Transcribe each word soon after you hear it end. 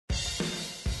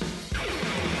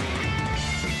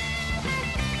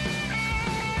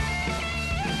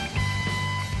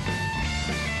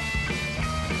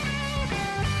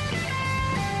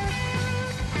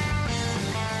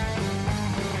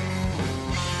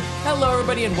Hello,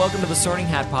 everybody, and welcome to the Sorting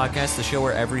Hat Podcast, the show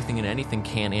where everything and anything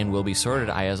can and will be sorted.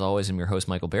 I, as always, am your host,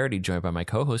 Michael Barryte, joined by my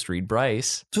co-host,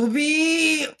 Brice. To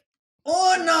be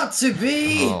or not to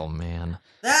be? Oh, man.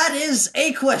 That is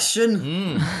a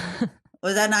question.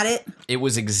 Was that not it? It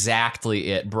was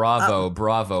exactly it. Bravo,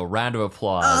 bravo. Round of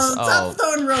applause. Stop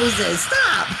throwing roses.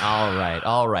 Stop.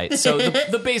 All right. So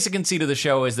the basic conceit of the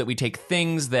show is that we take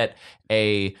things that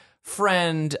a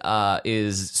friend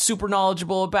is super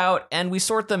knowledgeable about, and we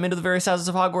sort them into the various houses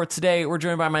of Hogwarts. Today, we're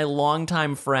joined by my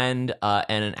longtime friend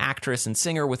and an actress and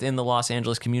singer within the Los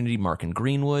Angeles community, Marken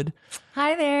Greenwood.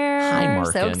 Hi there. Hi,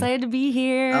 Marken. So excited to be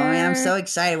here. Oh, man, I'm so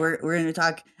excited. We're going to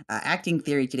talk acting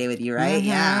theory today with you, right? Mm-hmm.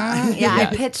 Yeah. Yeah,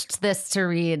 I pitched this to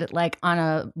read like on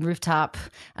a rooftop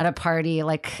at a party,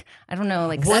 like, I don't know,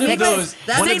 like One of 6 those-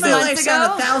 That one made of my those- life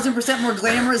sound 1,000% more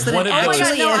glamorous than One it of Oh my those- God,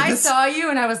 actually no, is. I saw you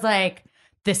and I was like,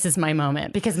 this is my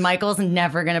moment, because Michael's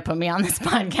never going to put me on this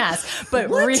podcast. But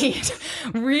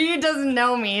Reed doesn't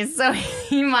know me, so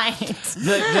he might.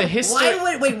 The history.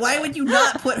 Why would you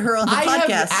not put her on the I podcast?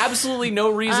 have absolutely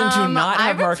no reason to not have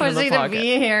I've been Marken on the pushing to podcast.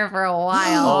 be here for a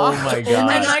while. Oh my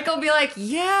God. And Michael will be like,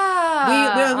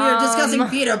 yeah. we were discussing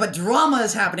theater, but drama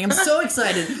is happening. I'm so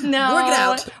excited. No, Work it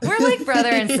out. We're like brother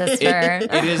and sister.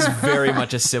 It is very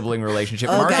much a sibling relationship.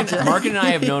 Oh, Marken, gotcha. Marken and I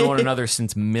have known one another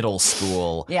since middle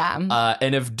school. Yeah.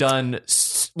 And have done,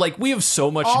 we have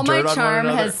so much All my dirt on one charm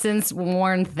another. has since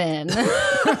worn thin.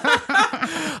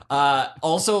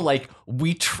 Also, like,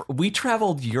 we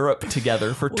traveled Europe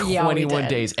together for Yeah, we 21 did.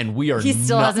 days, and we are He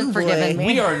still not, hasn't forgiven me.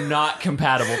 we are not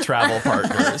compatible travel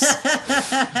partners.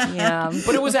 Yeah.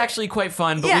 But it was actually quite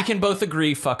fun, but we Yeah. can both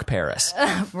agree, fuck Paris.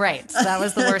 Right. That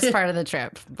was the worst part of the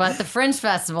trip. But the Fringe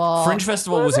Festival. Fringe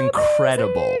Festival was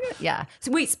incredible. Yeah.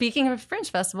 So wait, speaking of Fringe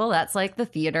Festival, that's like the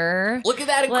theater. Look at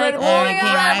that Like, incredible. oh my God,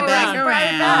 right back right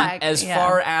around. back. As Yeah.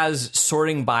 far as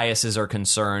sorting biases are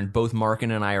concerned, both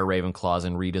Marken and I are Ravenclaws,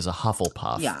 and Reed is a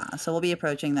Hufflepuff. Yeah, so we'll be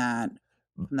approaching that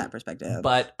from that perspective.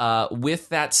 But with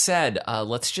that said,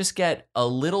 let's just get a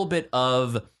little bit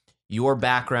of your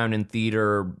background in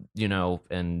theater,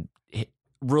 and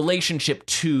relationship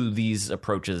to these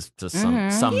approaches to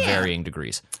some varying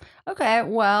degrees. Okay,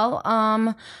 well,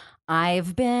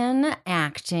 I've been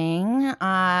acting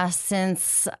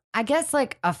since, I guess,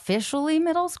 like officially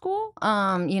middle school.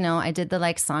 I did the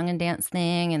like song and dance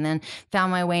thing, and then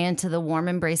found my way into the warm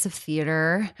embrace of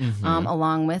theater,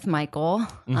 along with Michael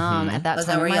at that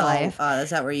time in my life.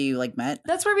 Is that where you like met?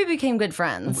 That's where we became good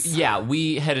friends. Yeah,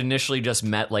 we had initially just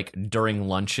met like during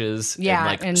lunches, Yeah, and,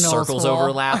 like in middle circles school.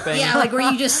 overlapping. Yeah, like where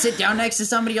you just sit down next to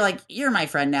somebody, you're like, you're my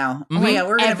friend now. Oh my God,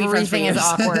 we're gonna be friends for Everything years. is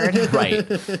awkward. Right.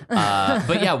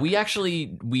 But yeah,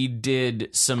 we did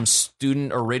some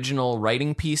student original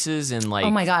writing pieces in like Oh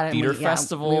my God, and theater we were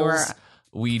festivals.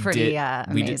 We pretty, did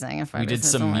amazing, if I we was did to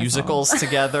some know myself. musicals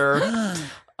together.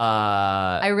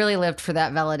 I really lived for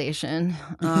that validation.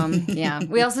 Yeah.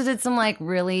 We also did some like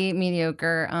really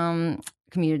mediocre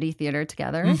community theater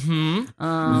together.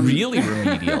 Really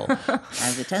remedial.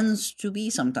 As it tends to be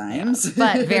sometimes.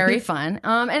 But very fun.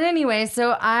 And anyway,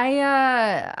 so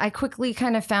I quickly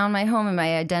kind of found my home and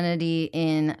my identity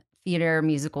in theater,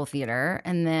 musical theater,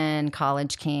 and then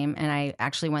college came, and I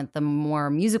actually went the more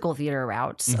musical theater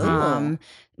route.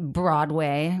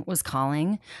 Broadway was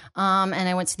calling, and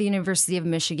I went to the University of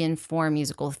Michigan for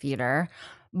musical theater.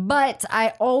 But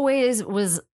I always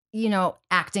was,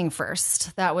 acting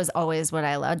first. That was always what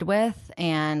I led with,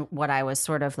 and what I was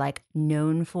sort of like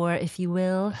known for, if you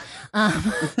will.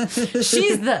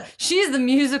 She's the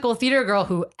musical theater girl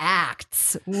who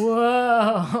acts.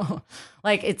 Whoa.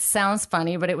 Like, it sounds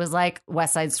funny, but it was like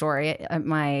West Side Story at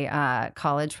my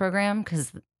college program,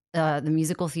 because the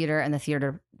musical theater and the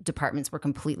theater departments were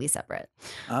completely separate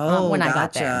when I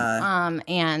got there.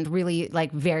 And really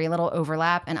like very little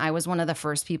overlap. And I was one of the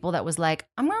first people that was like,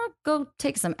 I'm going to go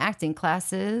take some acting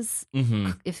classes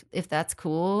if that's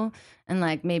cool. And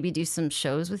like maybe do some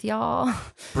shows with y'all.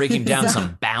 Breaking down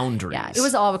some boundaries. Yeah, it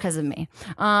was all because of me.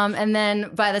 And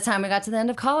then by the time we got to the end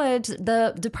of college,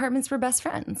 the departments were best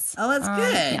friends. Oh, that's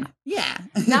good. Yeah.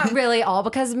 Not really all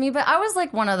because of me, but I was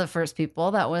like one of the first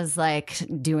people that was like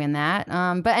doing that.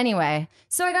 But anyway,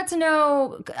 so I got to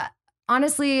know,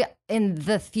 honestly, in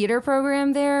the theater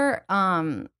program there,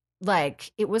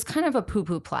 like it was kind of a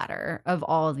poo-poo platter of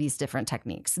all of these different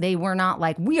techniques. They were not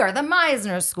like, we are the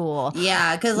Meisner school.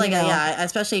 Yeah, because like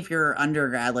especially if you're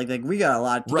undergrad, like we got a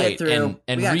lot to Right, get through.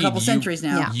 and we got Reed, a couple centuries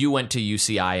now. Yeah. You went to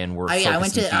UCI and were focused I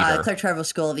went to in theater. Claire Trevor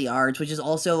School of the Arts, which is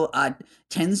also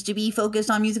tends to be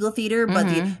focused on musical theater,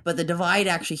 but the divide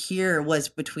actually here was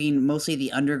between mostly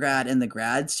the undergrad and the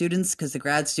grad students, because the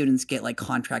grad students get like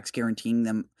contracts guaranteeing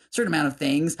them certain amount of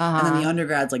things, and then the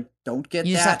undergrads like don't get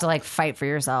You that. just have to like fight for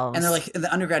yourselves. And they're like,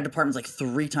 the undergrad department's like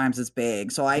 3 times as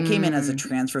big. So I came in as a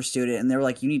transfer student, and they were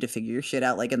like, you need to figure your shit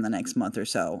out like in the next month or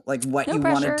so, like what No you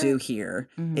want to pressure. do here.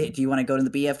 Do you want to go to the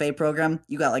BFA program?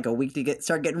 You got like a week to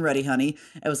start getting ready, honey.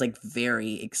 It was like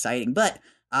very exciting, but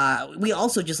we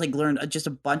also just like learned just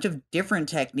a bunch of different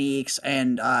techniques,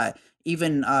 and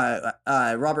even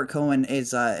Robert Cohen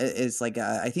is like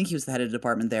I think he was the head of the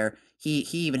department there. He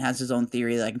even has his own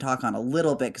theory that I can talk on a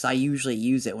little bit because I usually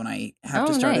use it when I have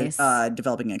to start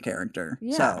developing a character.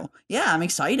 Yeah. So yeah, I'm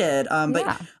excited.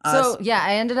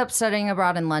 I ended up studying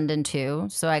abroad in London too.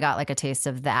 So I got like a taste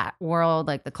of that world,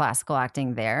 like the classical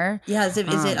acting there. Yeah, is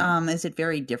it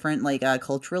very different, like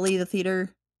culturally, the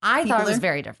theater? I thought it was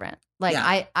very different. Like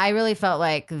I really felt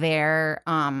like they're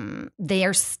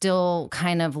still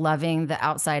kind of loving the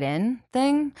outside in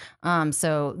thing.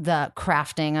 So the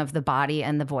crafting of the body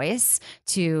and the voice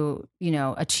to,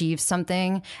 achieve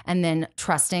something, and then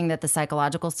trusting that the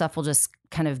psychological stuff will just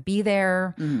kind of be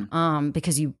there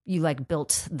because you like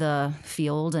built the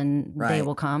field and they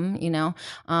will come,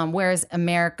 whereas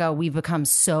America, we've become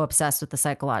so obsessed with the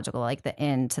psychological, like the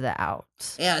in to the out.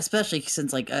 Yeah, especially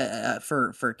since like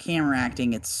for camera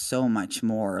acting, it's so much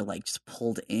more like just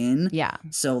pulled in. Yeah.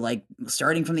 So like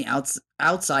starting from the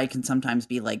outside can sometimes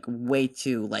be like way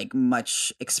too like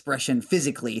much expression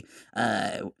physically.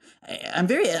 I'm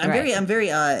very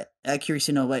curious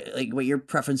to know what your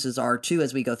preferences are too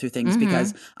as we go through things,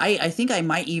 because I think I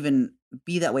might even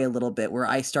be that way a little bit, where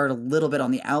I start a little bit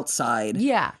on the outside.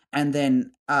 Yeah. And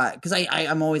then because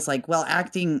I'm always like, well,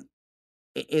 acting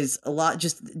is a lot,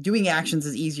 just doing actions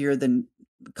is easier than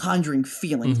conjuring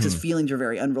feelings, because feelings are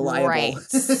very unreliable. Right.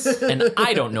 And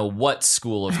I don't know what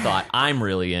school of thought I'm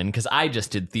really in, because I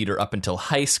just did theater up until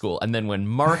high school. And then when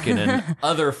Marken and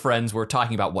other friends were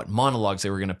talking about what monologues they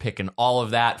were going to pick and all of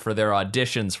that for their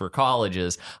auditions for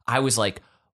colleges, I was like,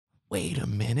 wait a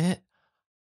minute.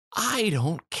 I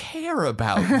don't care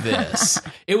about this.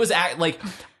 It was like,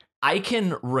 I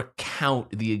can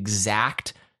recount the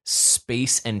exact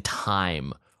space and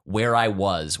time where I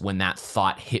was when that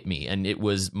thought hit me. And it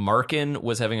was Marken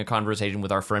was having a conversation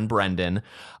with our friend Brendan,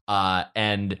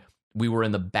 and we were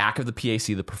in the back of the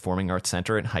PAC, the Performing Arts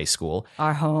Center in high school.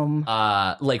 Our home.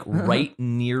 Like right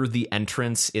near the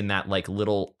entrance in that like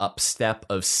little upstep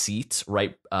of seats,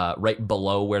 right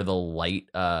below where the light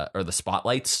or the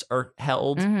spotlights are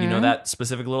held. That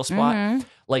specific little spot?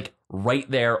 Like right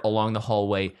there along the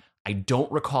hallway. I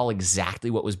don't recall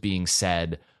exactly what was being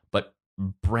said, but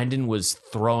Brendan was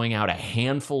throwing out a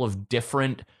handful of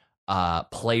different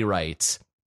playwrights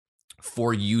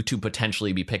for you to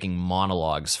potentially be picking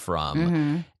monologues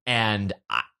from. And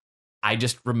I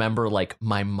just remember like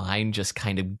my mind just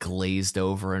kind of glazed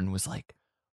over and was like,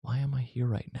 why am I here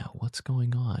right now? What's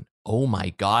going on? Oh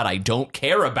my God, I don't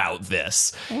care about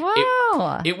this.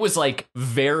 Wow. It was like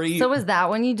very... So was that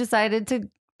when you decided to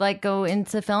like go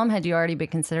into film? Had you already been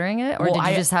considering it, or did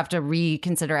you just have to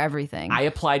reconsider everything? I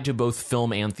applied to both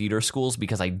film and theater schools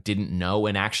because I didn't know,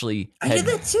 and actually I did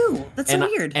that too. That's so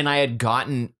weird. And I had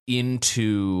gotten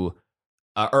into,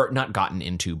 or not gotten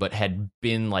into, but had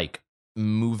been like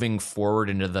moving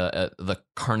forward into the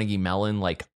Carnegie Mellon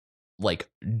like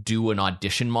do an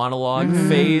audition monologue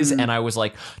phase, and I was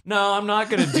like, no, I'm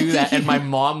not gonna do that. And my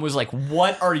mom was like,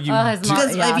 what are you doing? His mom,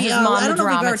 I don't know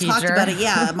if we've ever teacher. talked about it.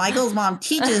 Yeah, Michael's mom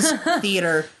teaches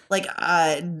theater, like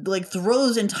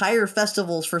throws entire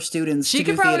festivals for students. She to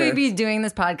could do probably theater. be doing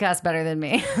this podcast better than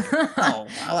me. Oh,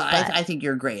 well, I think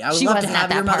you're great. I would love to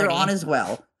have your mother on as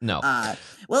well. No.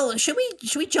 Well, should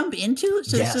we jump into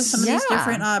some of these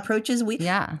different approaches?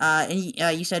 And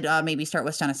you said maybe start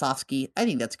with Stanislavski. I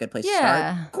think that's a good place to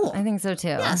start. Cool. I think so too.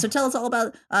 Yeah. So tell us all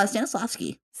about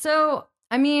Stanislavski. So,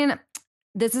 I mean,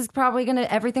 everything's probably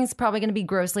gonna be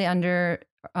grossly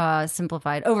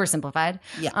oversimplified.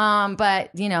 Yeah.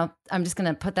 But I'm just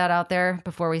gonna put that out there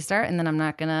before we start, and then I'm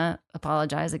not gonna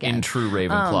apologize again. In true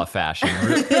Ravenclaw fashion,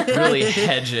 really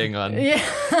hedging on. Yeah.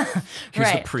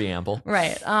 Here's the preamble.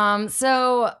 Right.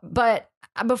 But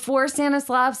before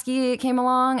Stanislavski came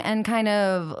along and kind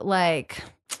of like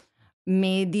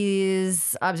made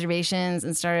these observations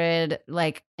and started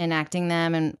like enacting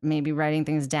them and maybe writing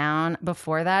things down,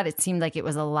 before that, it seemed like it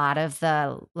was a lot of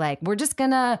the like, we're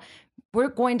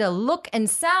going to look and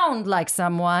sound like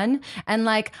someone, and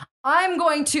like, I'm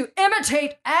going to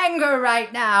imitate anger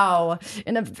right now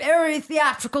in a very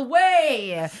theatrical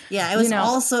way. Yeah, it was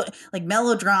also like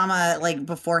melodrama, like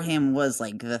before him was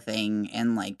like the thing,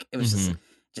 and like it was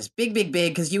just big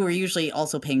because you were usually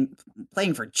also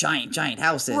playing for giant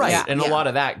houses. Right. Yeah. And a lot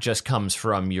of that just comes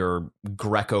from your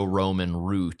Greco-Roman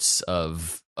roots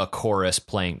of a chorus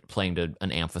playing to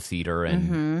an amphitheater,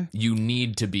 and you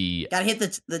need to be Gotta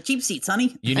hit the cheap seats,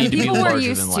 honey. you need to be people were larger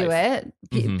used than to life.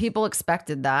 it. People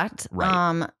expected that.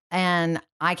 Right. And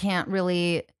I can't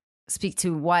really speak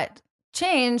to what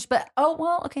changed, but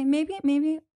okay,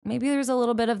 maybe there's a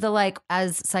little bit of the like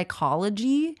as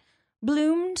psychology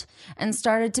bloomed and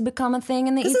started to become a thing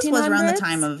in the 1800s. This was around the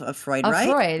time of Freud, right?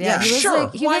 Freud, yeah. He was Sure,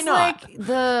 like, he why was not? like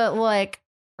the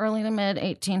early to mid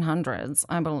 1800s,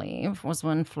 I believe, was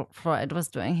when Freud was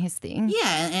doing his thing.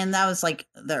 Yeah, and that was like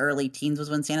the early teens was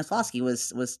when Stanislavski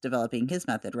was developing his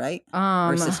method, right?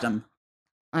 Or system.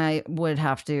 I would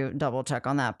have to double check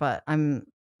on that, but I'm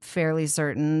fairly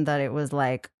certain that it was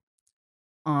like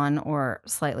on or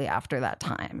slightly after that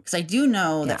time. Because I do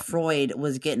know Yeah. that Freud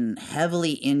was getting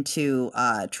heavily into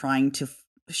trying to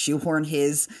shoehorn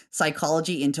his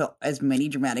psychology into as many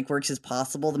dramatic works as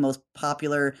possible. The most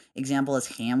popular example is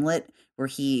Hamlet, where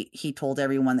he told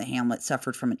everyone that Hamlet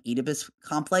suffered from an Oedipus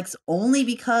complex only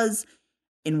because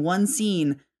in one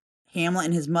scene, Hamlet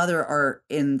and his mother are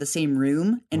in the same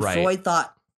room, and Right. Freud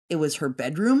thought it was her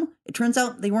bedroom. It turns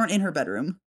out they weren't in her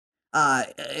bedroom.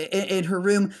 In her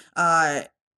room,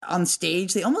 on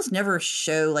stage, they almost never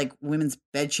show like women's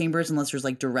bedchambers unless there's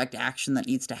like direct action that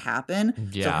needs to happen.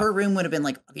 So Yeah. her room would have been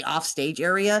like the offstage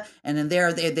area, and then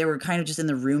they were kind of just in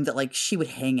the room that like she would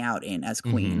hang out in as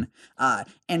queen.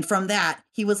 And from that,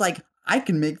 he was like, I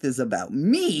can make this about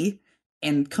me.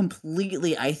 And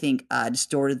completely, I think,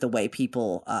 distorted the way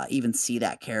people even see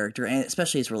that character, and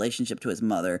especially his relationship to his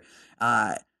mother.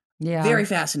 Yeah. Very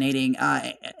fascinating.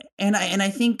 And I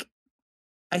think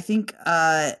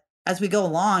as we go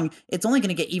along, it's only going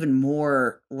to get even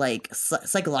more like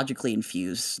psychologically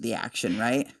infused, the action,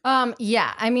 right?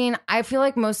 Yeah. I mean, I feel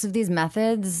like most of these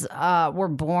methods were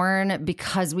born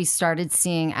because we started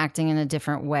seeing acting in a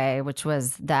different way, which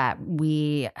was that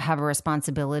we have a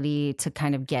responsibility to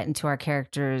kind of get into our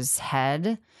character's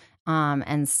head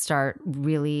and start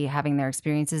really having their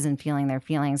experiences and feeling their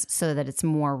feelings so that it's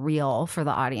more real for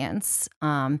the audience.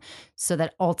 So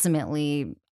that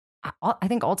ultimately, I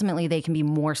think ultimately they can be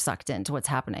more sucked into what's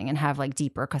happening and have like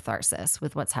deeper catharsis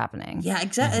with what's happening. Yeah,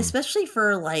 exactly. Especially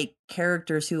for like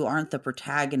characters who aren't the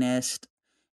protagonist,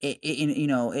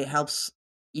 it helps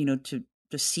to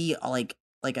see like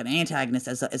an antagonist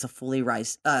as a fully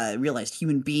realized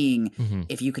human being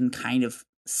if you can kind of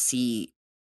see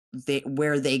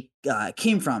where they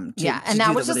came from. And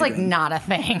that was just like not a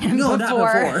thing. No,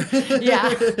 before. Not before. Yeah,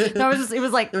 that was just. It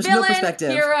was like There's villain, no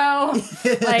perspective. hero,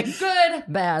 like good,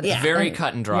 bad. Yeah. Very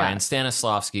cut and dry. Yeah. And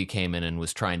Stanislavski came in and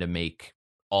was trying to make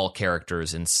all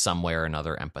characters in some way or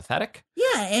another empathetic.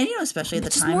 Yeah, and especially at the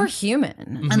just time, more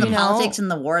human, and the you know? politics and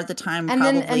the war at the time. And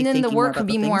probably then the thinking work more could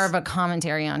be about the more things. of a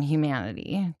commentary on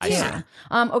humanity. I see. Yeah.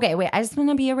 Okay, wait. I just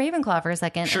want to be a Ravenclaw for a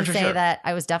second Sure, and sure, say sure. that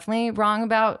I was definitely wrong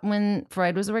about when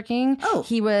Freud was working. Oh.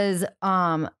 He was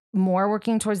more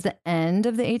working towards the end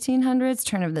of the 1800s,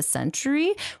 turn of the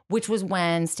century, which was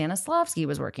when Stanislavski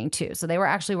was working too. So they were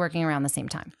actually working around the same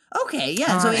time. Okay,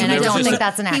 yeah. So And I don't think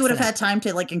that's an He would have accident. had time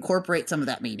to like incorporate some of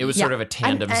that. Maybe It was sort of a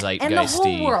tandem zeitgeisty. And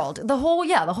the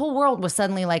whole world was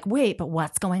suddenly like, wait, but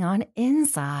what's going on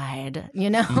inside? You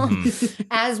know, Mm-hmm.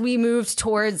 as we moved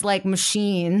towards like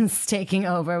machines taking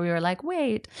over, we were like,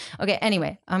 wait. Okay.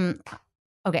 Anyway,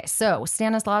 okay. So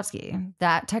Stanislavski,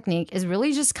 that technique is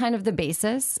really just kind of the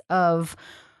basis of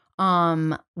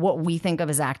what we think of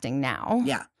as acting now.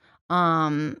 Yeah.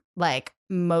 Like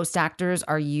most actors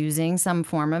are using some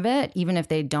form of it, even if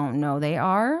they don't know they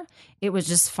are. It was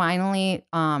just finally,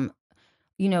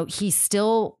 he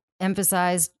still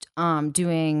emphasized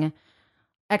doing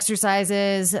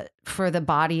exercises for the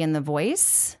body and the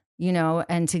voice,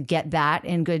 and to get that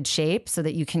in good shape so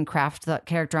that you can craft the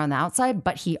character on the outside.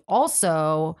 But he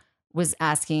also was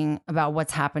asking about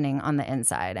what's happening on the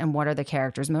inside and what are the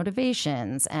character's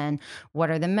motivations and what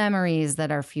are the memories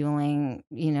that are fueling,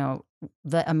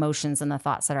 the emotions and the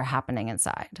thoughts that are happening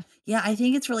inside. Yeah, I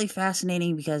think it's really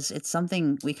fascinating because it's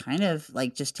something we kind of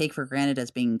like just take for granted as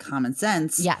being common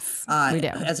sense. Yes, we do.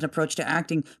 As an approach to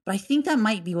acting. But I think that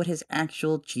might be what his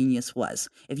actual genius was.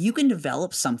 If you can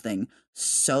develop something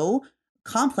so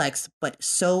complex but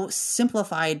so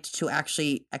simplified to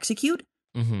actually execute,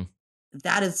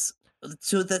 that is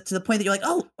to the point that you're like,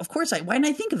 oh, of course, why didn't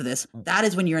I think of this? That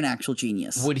is when you're an actual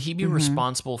genius. Would he be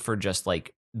responsible for just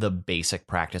like the basic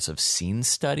practice of scene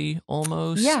study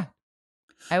almost? Yeah,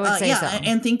 I would say so.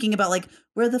 And thinking about like,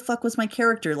 where the fuck was my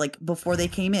character like before they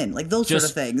came in? Like those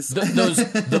Just sort of things.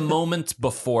 the moments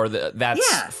before that's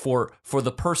Yeah. for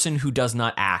the person who does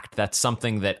not act. That's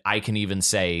something that I can even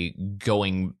say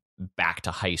going back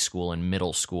to high school and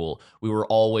middle school. We were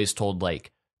always told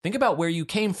like, think about where you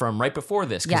came from right before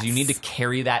this, because you Yes. need to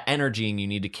carry that energy and you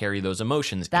need to carry those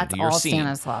emotions That's into your all scene.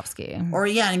 Stanislavski. Or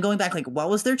and going back, like, what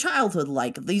was their childhood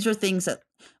like? These are things that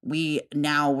we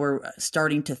now were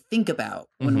starting to think about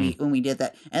when we did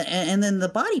that. And then the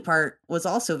body part was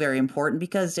also very important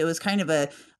because it was kind of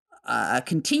a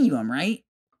continuum, right?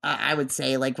 I would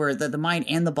say, like, where the mind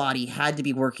and the body had to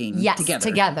be working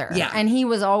together. Yeah. And he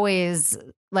was always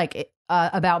like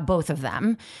about both of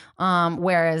them.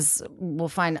 Whereas we'll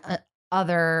find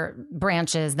other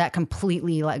branches that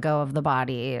completely let go of the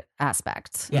body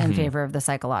aspect in favor of the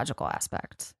psychological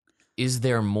aspect. Is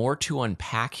there more to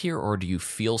unpack here, or do you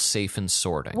feel safe in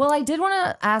sorting? Well, I did want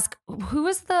to ask, who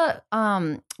was the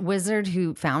wizard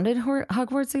who founded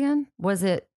Hogwarts again? Was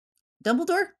it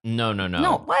Dumbledore? No.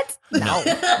 No, what? No. He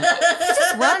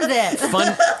just runs it. Fun.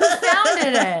 Who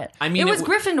founded it? I mean, it was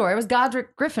Gryffindor. It was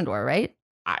Godric Gryffindor, right?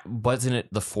 Wasn't it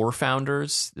the four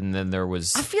founders? And then there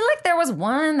was... I feel like there was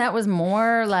one that was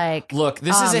more like... Look,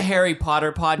 this is a Harry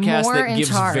Potter podcast more that in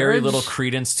gives charge. very little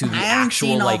credence to the haven't actual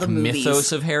seen all like the movies.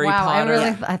 mythos of Harry Wow,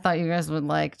 Potter. I thought you guys would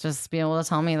like just be able to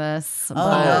tell me this. no.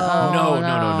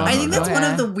 No. I think that's Okay. one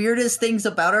of the weirdest things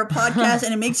about our podcast,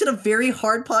 and it makes it a very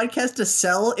hard podcast to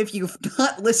sell if you've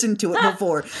not listened to it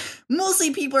before.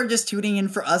 Mostly people are just tuning in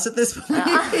for us at this point.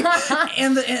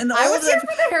 and all I of was here for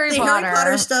the Harry Potter.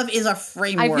 Potter stuff is a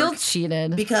framework. I feel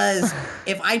cheated. Because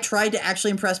if I tried to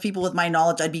actually impress people with my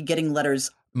knowledge, I'd be getting letters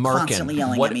constantly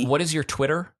yelling at me. What is your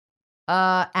Twitter?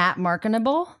 At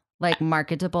Markenable, like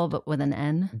marketable, but with an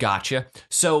N. Gotcha.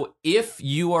 So if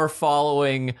you are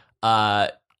following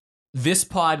this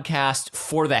podcast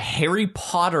for the Harry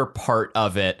Potter part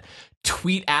of it,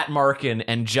 tweet at Marken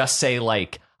and just say,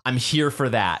 like, I'm here for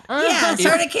that. Yeah,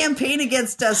 start a campaign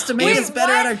against us to make us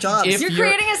better at our jobs. If You're you're-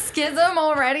 creating a schism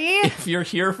already? If you're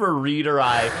here for Read or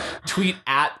I, tweet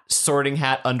at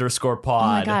sortinghat_pod. Oh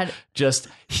my God. Just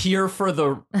here for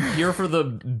the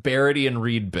Barryte and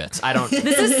Read bits. I don't.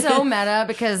 This is so meta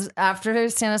because after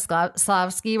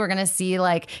Stanislavski, we're going to see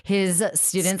like his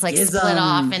students like Schism. split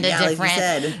off into Yeah, like you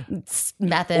different said.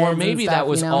 methods. Or maybe and stuff, that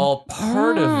was you know? all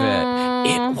part of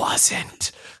it. It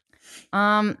wasn't.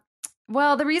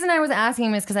 Well, the reason I was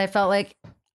asking is because I felt like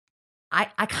I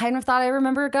kind of thought I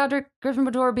remember Godric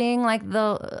Gryffindor being like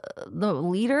the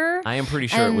leader. I am pretty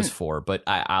sure it And- was 4, but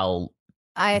I'll.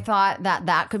 I thought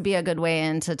that could be a good way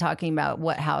into talking about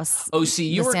what house. Oh, see,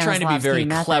 you the were trying to be very Stanislavski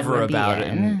method clever would be about it.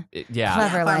 in. And yeah.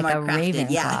 Clever like Far a more crafted,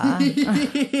 Ravenclaw.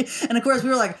 yeah. And of course, we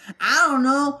were like, I don't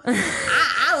know.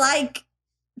 I like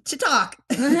to talk.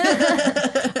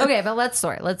 Okay, but let's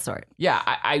sort. Yeah,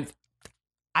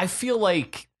 I feel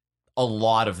like a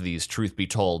lot of these, truth be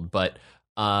told, but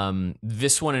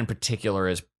this one in particular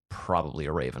is probably a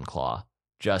Ravenclaw.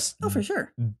 Just Oh, for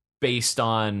sure. based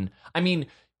on, I mean,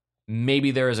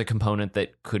 maybe there is a component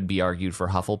that could be argued for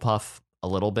Hufflepuff a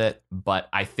little bit, but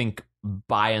I think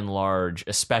by and large,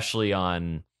 especially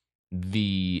on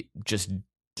the just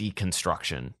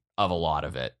deconstruction of a lot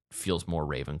of it, feels more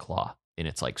Ravenclaw in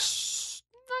its like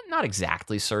not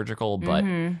exactly surgical, but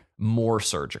more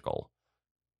surgical.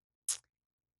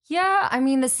 Yeah, I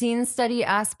mean the scene study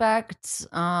aspect.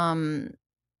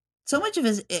 So much of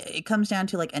it comes down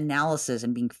to like analysis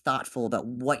and being thoughtful about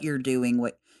what you're doing,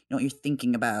 what you're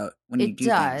thinking about when you do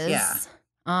does. things.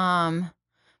 Yeah.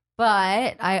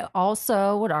 But I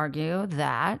also would argue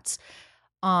that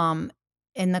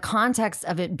in the context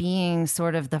of it being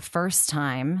sort of the first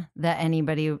time that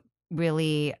anybody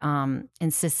really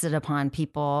insisted upon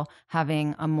people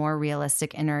having a more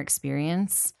realistic inner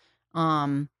experience,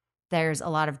 there's a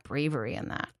lot of bravery in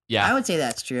that. Yeah. I would say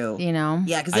that's true. You know?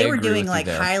 Yeah, because I they were agree doing with you like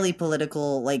there. highly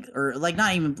political, like, or like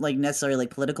not even like necessarily like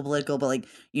political, but like,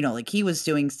 like he was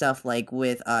doing stuff like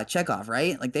with Chekhov,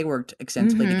 right? Like they worked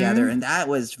extensively together, and that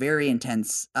was very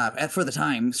intense for the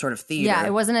time, sort of theater. Yeah,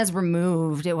 it wasn't as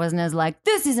removed. It wasn't as like,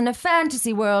 this isn't a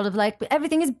fantasy world of like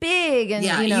everything is big. And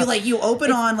Yeah, you you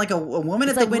open on like a woman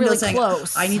at it's, the like, window really saying,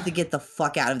 close. "I need to get the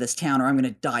fuck out of this town, or I'm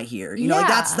going to die here." Like Yeah.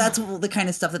 that's the kind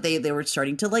of stuff that they were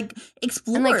starting to like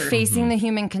explore. and like facing the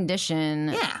human condition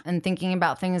Yeah. and thinking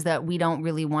about things that we don't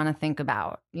really want to think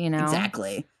about,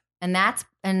 Exactly.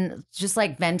 and just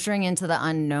like venturing into the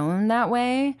unknown that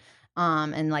way,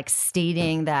 and like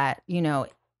stating that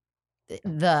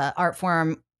the art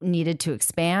form needed to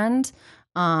expand,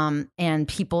 and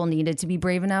people needed to be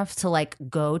brave enough to like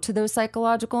go to those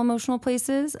psychological emotional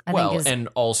places. I think is and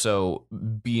also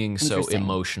being so interesting.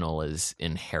 emotional is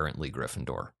inherently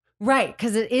Gryffindor. right,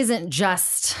 because it isn't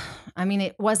just. I mean,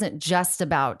 it wasn't just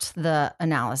about the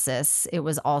analysis. It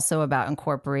was also about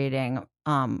incorporating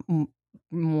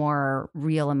more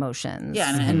real emotions.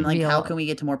 Yeah, and like real how can we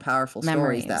get to more powerful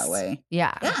memories. stories that way?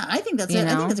 Yeah. Yeah, I think that's You I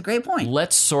know? think that's a great point.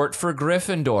 Let's sort for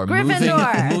Gryffindor.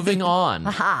 Gryffindor. Moving on.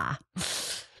 Haha.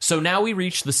 So now we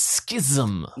reach the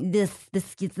schism. The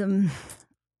schism.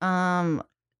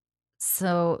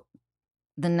 So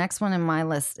the next one in my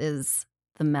list is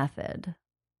the method.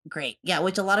 Great. Yeah,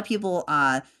 which a lot of people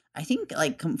I think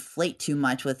like conflate too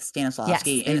much with Stanislavski, Yes,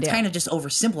 and they it's do. kind of just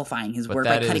oversimplifying his But work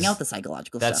by that cutting is- out the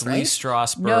psychological That's stuff, Lee right?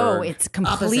 Strasberg. No, it's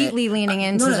completely leaning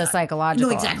into no, the psychological.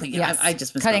 No, exactly. Yes. I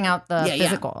just misspoke. cutting out the Yeah, yeah.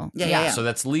 physical. Yeah. So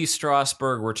that's Lee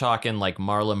Strasberg. We're talking like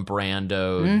Marlon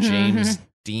Brando, Mhm, James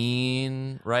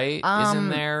Dean, right? Is in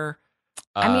there.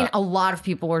 I mean, a lot of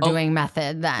people were doing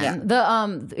method then. Yeah.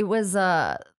 The it was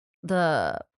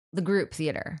the group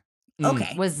theater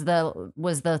Okay. was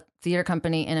the theater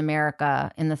company in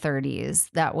America in the 30s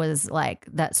that was like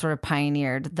that sort of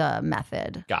pioneered the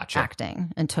method Gotcha.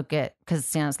 acting and took it because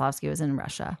Stanislavski was in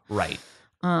Russia. Right.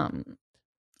 Um,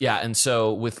 Yeah, and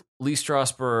so with Lee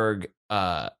Strasberg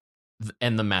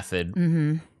and the method,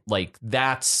 mhm. like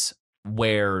that's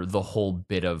where the whole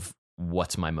bit of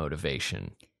what's my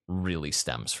motivation really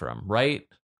stems from, right?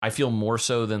 I feel more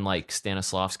so than like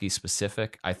Stanislavski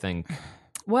specific. I think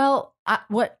Well,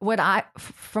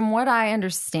 from what I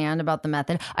understand about the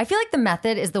method, I feel like the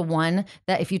method is the one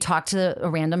that if you talk to a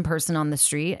random person on the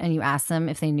street and you ask them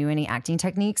if they knew any acting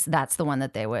techniques, that's the one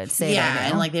that they would say. Yeah, they knew.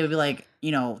 and like they would be like,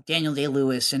 Daniel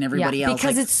Day-Lewis and everybody else.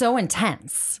 because like, it's so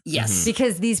intense. yes.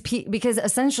 Because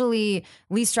essentially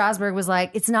Lee Strasberg was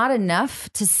like, it's not enough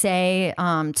to say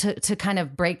to kind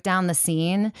of break down the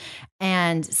scene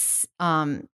and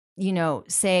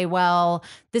say, well,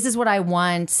 this is what I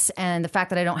want, and the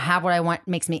fact that I don't have what I want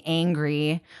makes me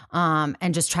angry,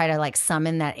 and just try to like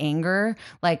summon that anger.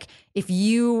 Like if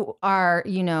you are,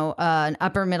 an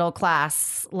upper middle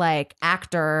class like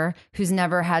actor who's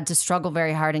never had to struggle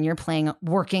very hard, and you're playing a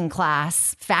working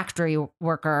class factory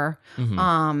worker,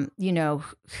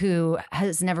 who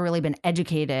has never really been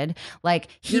educated, like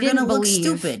he You're didn't gonna look believe,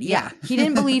 stupid. Yeah. he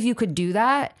didn't believe you could do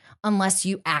that unless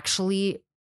you actually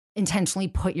intentionally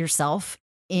put yourself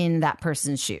in that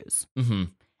person's shoes. mm-hmm.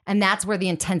 And that's where the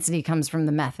intensity comes from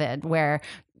the method, where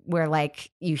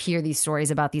like you hear these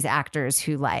stories about these actors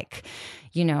who like,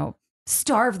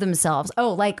 starve themselves.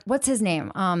 Oh, like what's his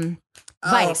name?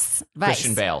 Vice.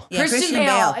 Christian Bale. Yeah, Christian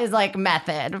Bale is like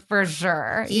method for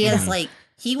sure. He is like,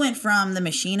 he went from The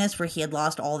Machinist, where he had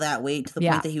lost all that weight, to the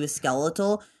point that he was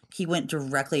skeletal. He went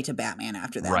directly to Batman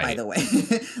after that, by Right. the way.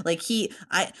 Like He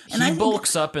I think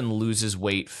bulks up and loses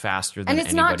weight faster than And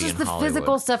it's anybody not just in the Hollywood.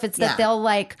 physical stuff. It's that Yeah. they'll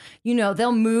like,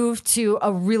 they'll move to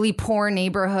a really poor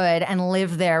neighborhood and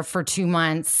live there for 2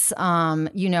 months. And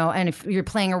if you're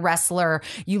playing a wrestler,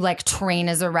 you like train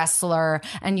as a wrestler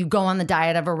and you go on the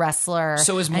diet of a wrestler.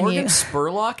 So is and Morgan you-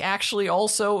 Spurlock actually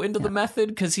also into the method?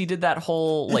 Because he did that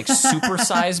whole like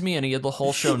supersize me, and he had the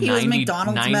whole show He was 90,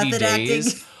 McDonald's 90 method days.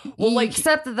 acting. Well, like,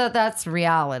 except that's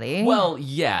reality. well,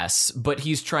 yes, but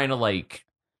he's trying to like,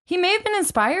 He may have been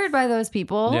inspired by those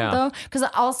people, Yeah. though, because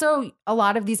also a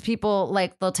lot of these people,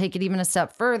 like, they'll take it even a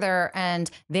step further and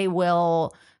they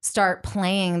will start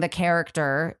playing the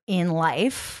character in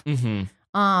life.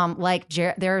 Like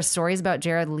there are stories about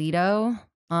Jared Leto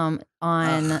on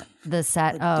the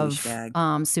set What a of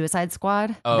douchebag. Suicide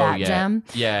Squad, oh that yeah, gem.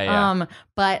 yeah.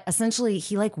 But essentially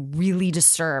he like really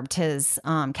disturbed his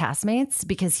castmates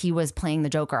because he was playing the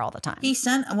Joker all the time. he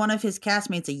sent one of his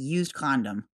castmates a used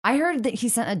condom. I heard that he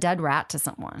sent a dead rat to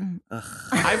someone.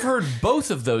 I've heard both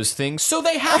of those things, so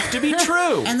they have to be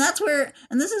true. And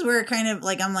this is where kind of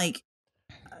like I'm like,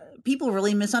 people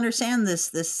really misunderstand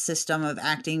this system of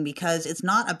acting, because it's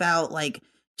not about like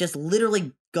just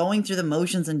literally going through the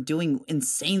motions and doing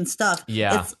insane stuff.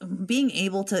 Yeah. It's being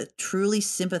able to truly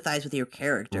sympathize with your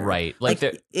character. Right. Like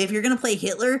if you're going to play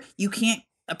Hitler, you can't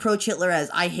approach Hitler as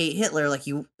I hate Hitler like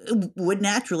you would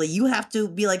naturally. You have to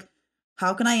be like,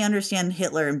 how can I understand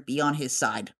Hitler and be on his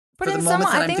side? But for the in some,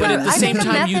 moments that I I'm think, but doing at that, the this? I same think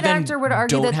the time, you method then actor would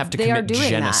argue don't that have to they are commit doing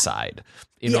genocide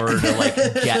in Yeah. order to like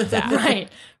get that.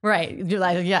 right. You're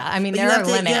like, yeah. I mean, But there are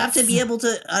limits. you have to be able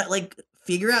to like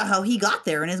figure out how he got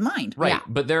there in his mind. Right. Yeah.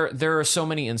 But there are so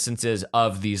many instances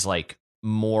of these like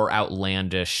more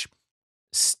outlandish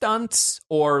stunts,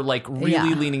 or like really Yeah.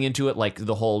 leaning into it, like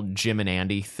the whole Jim and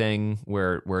Andy thing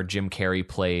where Jim Carrey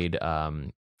played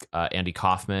Andy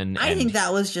Kaufman. I and think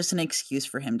that was just an excuse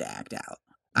for him to act out.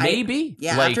 maybe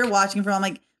Yeah, like, after watching from, I'm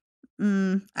like,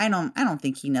 I don't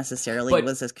think he necessarily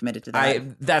was as committed to that.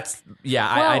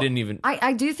 I didn't even.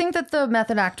 I do think that the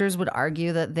method actors would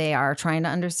argue that they are trying to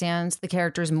understand the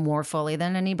characters more fully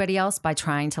than anybody else by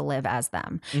trying to live as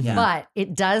them. Yeah. But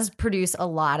it does produce a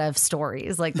lot of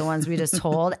stories like the ones we just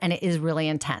told, and it is really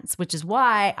intense, which is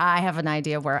why I have an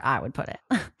idea of where I would put it.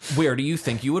 Where do you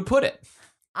think you would put it?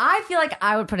 I feel like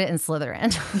I would put it in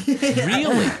Slytherin.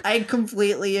 Really? I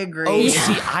completely agree. Oh,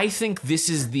 see, I think this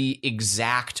is the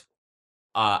exact.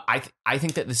 I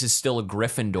think that this is still a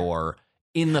Gryffindor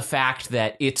in the fact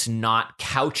that it's not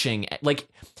couching like,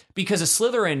 because a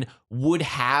Slytherin would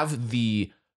have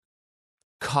the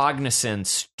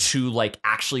cognizance to like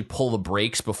actually pull the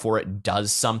brakes before it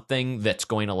does something that's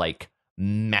going to like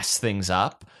mess things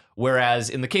up. Whereas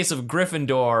in the case of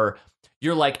Gryffindor,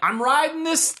 you're like, I'm riding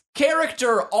this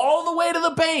character all the way to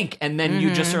the bank. And then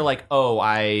you just are like, oh,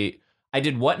 I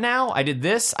did what now? I did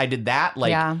this. I did that.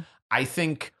 Like, Yeah. I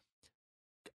think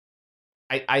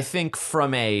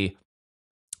from a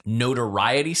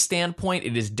notoriety standpoint,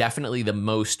 it is definitely the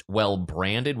most well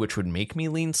branded, which would make me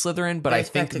lean Slytherin. But Very I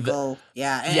think spectacle.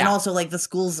 And also like the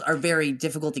schools are very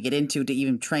difficult to get into to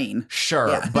even train. Sure,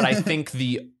 Yeah. but I think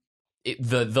the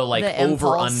like The over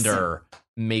impulse. under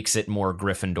makes it more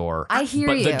Gryffindor. I hear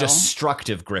but the you.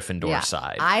 destructive Gryffindor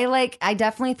side. I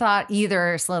definitely thought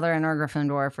either Slytherin or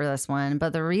Gryffindor for this one.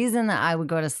 But the reason that I would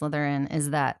go to Slytherin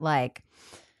is that, like,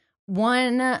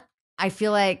 one, I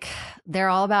feel like they're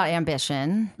all about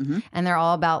ambition and they're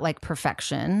all about like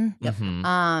perfection.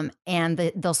 Mhm. And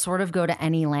they'll sort of go to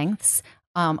any lengths.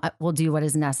 Will do what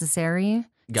is necessary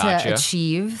Gotcha. to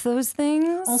achieve those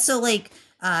things. Also, like,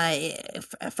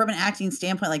 from an acting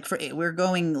standpoint, like we're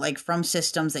going like from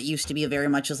systems that used to be very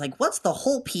much as like, what's the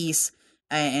whole piece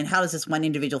and how does this one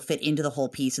individual fit into the whole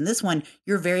piece? And this one,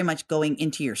 you're very much going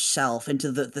into yourself,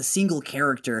 into the single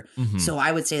character. So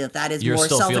I would say that is You're more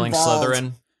still feeling self-involved.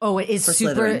 Slytherin? Oh, it is For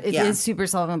super. Slytherin, It yeah. is super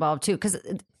self-involved too, because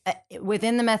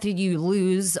within the method, you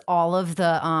lose all of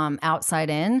the outside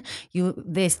in.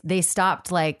 They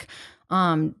stopped like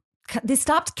they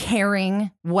stopped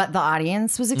caring what the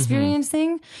audience was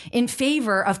experiencing in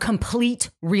favor of complete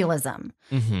realism.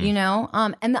 You know,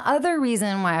 and the other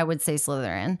reason why I would say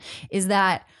Slytherin is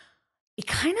that it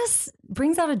kind of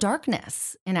brings out a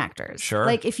darkness in actors. Sure.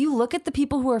 Like if you look at the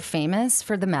people who are famous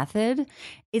for the method,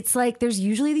 it's like there's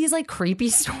usually these like creepy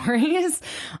stories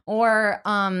or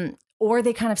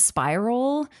they kind of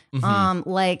spiral.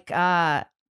 I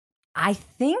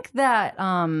think that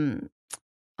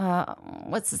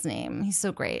what's his name? He's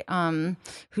so great.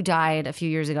 Who died a few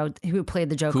years ago? Who played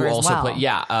the Joker Who as also well? played?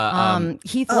 Yeah.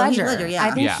 Heath Oh, Ledger. Heath Ledger, yeah.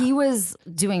 I think Yeah. he was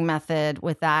doing method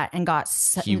with that and got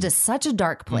into such a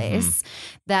dark place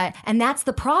and that's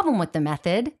the problem with the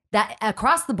method that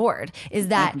across the board is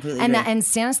that completely and agree.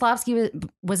 Stanislavski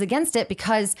was against it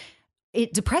because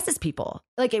it depresses people.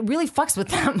 Like it really fucks with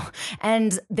them,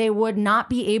 and they would not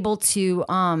be able to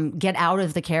get out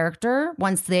of the character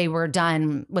once they were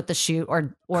done with the shoot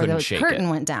or Couldn't the shake curtain it.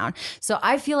 went down. So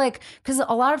I feel like because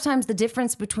a lot of times the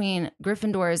difference between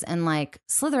Gryffindors and like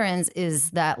Slytherins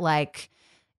is that like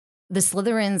the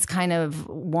Slytherins kind of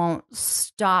won't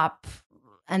stop,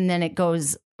 and then it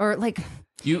goes or like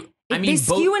they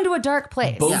skew into a dark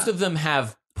place. Both of them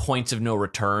have points of no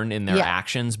return in their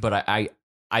actions, but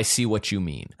I see what you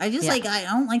mean. I just like I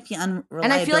don't like the unreliability.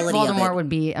 And I feel like of Voldemort it. would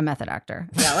be a method actor.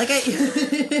 Yeah, like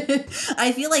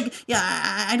I feel like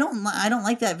I don't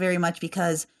like that very much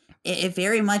because it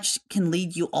very much can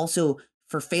lead you also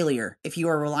for failure if you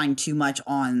are relying too much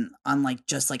on like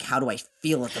just like how do I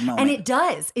feel at the moment. And it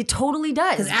does. It totally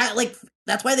does. Because like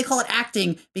that's why they call it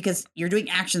acting, because you're doing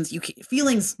actions.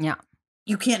 Feelings. Yeah.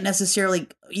 You can't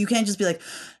just be like,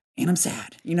 and I'm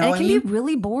sad. You know and what it I can mean? be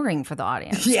really boring for the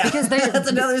audience. Yeah, because that's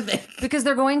another thing. Because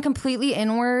they're going completely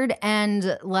inward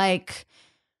and like,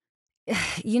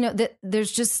 you know,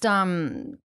 there's just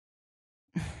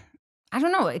I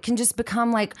don't know. It can just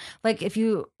become like if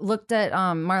you looked at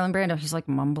Marlon Brando, he's like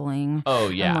mumbling. Oh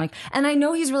yeah, and I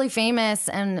know he's really famous,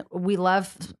 and we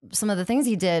love some of the things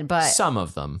he did, but some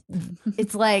of them.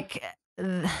 It's like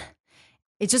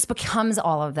it just becomes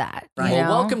all of that. Right. You Well, know?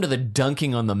 welcome to the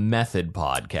Dunking on the Method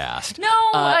podcast.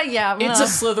 No, yeah, it's a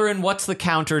Slytherin. What's the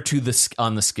counter to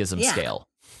on the schism scale?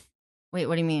 Wait,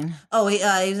 what do you mean? Oh, he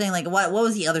was saying like what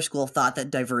was the other school of thought that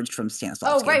diverged from Stanislavski?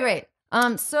 Oh, right.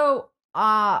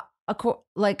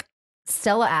 Like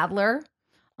Stella Adler,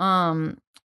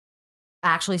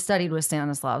 actually studied with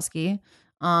Stanislavski.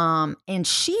 And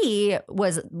she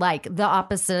was like the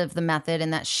opposite of the method in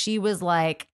that she was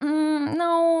like,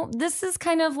 no, this is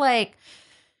kind of like,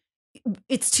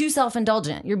 it's too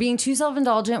self-indulgent. You're being too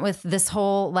self-indulgent with this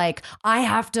whole, like, I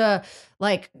have to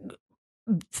like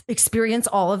experience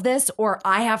all of this, or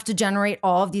I have to generate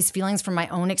all of these feelings from my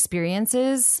own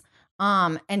experiences.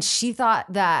 And she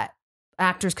thought that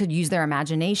actors could use their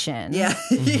imagination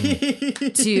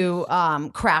to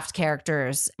craft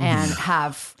characters and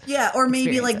have or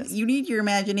maybe like experiences. you need your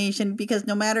imagination, because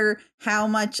no matter how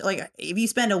much, like if you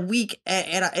spend a week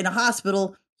in a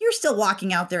hospital, you're still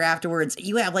walking out there afterwards.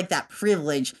 You have like that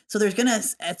privilege, so there's gonna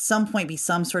at some point be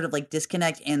some sort of like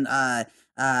disconnect, and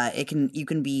you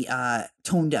can be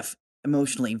tone deaf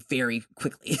emotionally very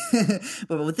quickly.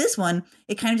 But with this one,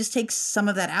 it kind of just takes some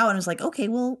of that out, and it's like, okay,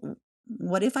 well,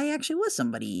 what if I actually was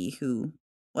somebody who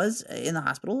was in the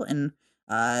hospital, and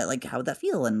like how would that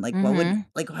feel, and like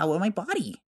how would my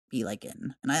body be like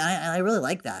in? And I really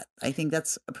like that. I think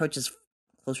that's approaches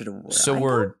closer to where So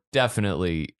we're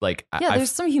definitely like there's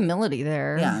some humility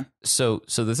there. Yeah. So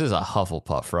this is a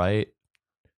Hufflepuff, right?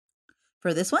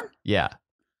 For this one? Yeah.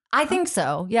 I think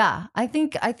so. Yeah. I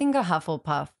think a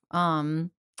Hufflepuff.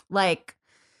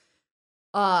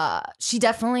 She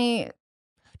definitely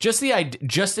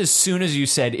Just as soon as you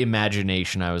said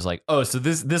imagination, I was like, oh, so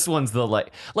this one's the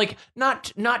like not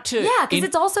to because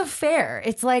it's also fair.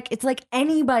 It's like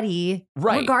anybody,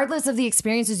 right, regardless of the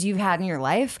experiences you've had in your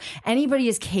life, anybody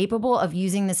is capable of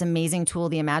using this amazing tool,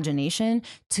 the imagination,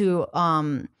 to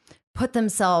put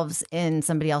themselves in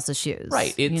somebody else's shoes.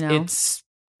 Right. It's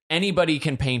anybody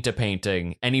can paint a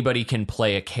painting, anybody can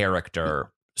play a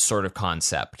character sort of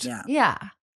concept. Yeah. Yeah.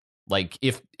 Like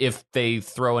if they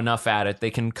throw enough at it, they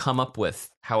can come up with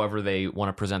however they want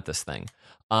to present this thing.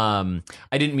 I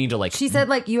didn't mean to like. She said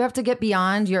like you have to get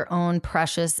beyond your own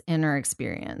precious inner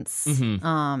experience.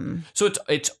 Mm-hmm. So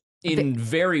it's in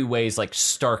very ways like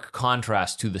stark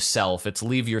contrast to the self. It's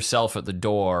leave yourself at the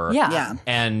door. Yeah.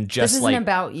 And just this isn't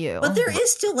about you. But there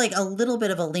is still like a little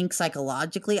bit of a link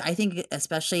psychologically. I think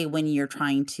especially when you're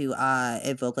trying to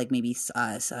evoke like maybe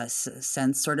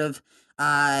sense sort of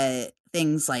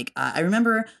things like I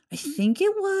remember, I think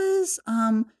it was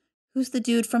who's the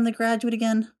dude from The Graduate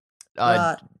again?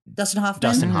 Dustin Hoffman.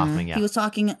 Dustin Hoffman, yeah. He was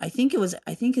talking, I think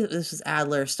this was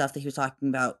Adler stuff that he was talking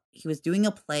about. He was doing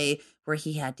a play where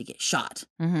he had to get shot.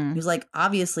 He was like,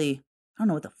 obviously, I don't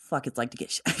know what the fuck it's like to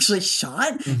get actually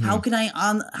shot. Mm-hmm. How can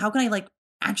I like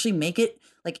actually make it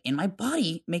like in my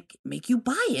body, make you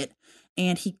buy it?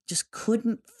 And he just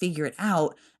couldn't figure it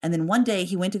out. And then one day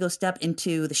he went to go step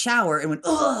into the shower and went,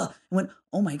 ugh, and went,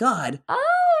 oh my God.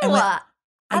 And went,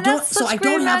 I don't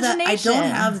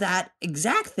have that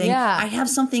exact thing. Yeah. I have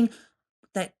something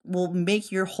that will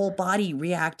make your whole body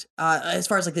react as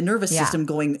far as like the nervous system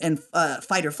going and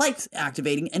fight or flight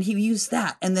activating. And he used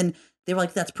that. And then they were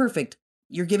like, that's perfect.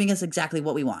 You're giving us exactly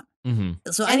what we want. Mm-hmm.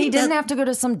 So and he didn't have to go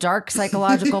to some dark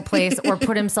psychological place or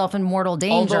put himself in mortal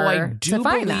danger. Although I do to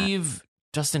find believe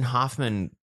Dustin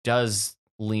Hoffman does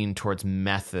lean towards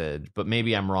method, but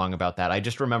maybe I'm wrong about that. I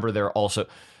just remember there also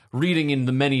reading in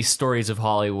the many stories of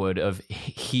Hollywood of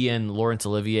he and Laurence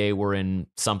Olivier were in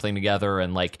something together,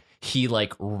 and like he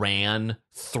like ran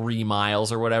 3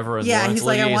 miles or whatever. And yeah, Laurence he's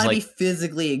like, I Olivier's want to be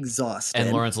physically exhausted.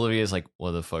 And Laurence Olivier is like,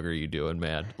 what the fuck are you doing,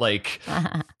 man? Like,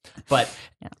 but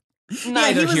Yeah,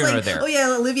 neither he was here like, nor there. oh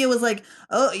yeah, Olivia was like,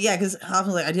 oh yeah, because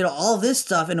Hoffman was like, I did all this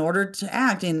stuff in order to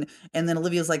act, and then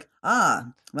Olivia was like,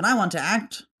 when I want to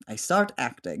act, I start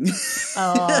acting.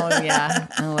 Oh yeah,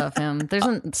 I love him. There's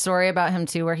a story about him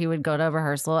too, where he would go to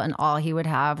rehearsal and all he would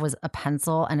have was a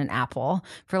pencil and an apple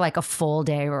for like a full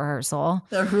day rehearsal.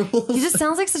 That rules. He just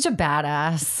sounds like such a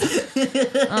badass.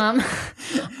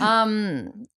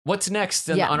 What's next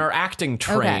on our acting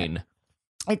train? Okay.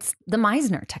 It's the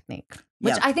Meisner technique,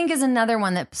 which I think is another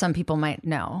one that some people might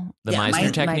know. The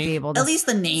Meisner technique? Might be able to At least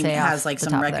the name say has off like the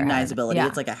some top of their head. recognizability. Yeah.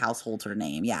 It's like a household sort of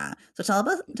name. Yeah. So tell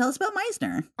us about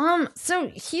Meisner.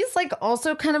 So he's like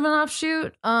also kind of an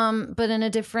offshoot, but in a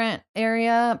different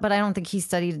area. But I don't think he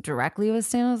studied directly with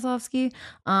Stanislavski.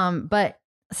 But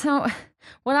so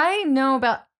what I know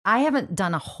about, I haven't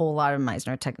done a whole lot of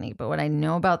Meisner technique, but what I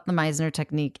know about the Meisner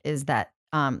technique is that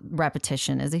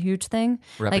repetition is a huge thing.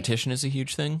 Repetition is a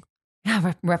huge thing?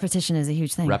 Yeah, repetition is a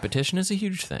huge thing. Repetition is a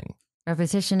huge thing.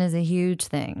 Repetition is a huge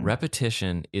thing.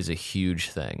 Repetition is a huge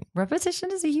thing.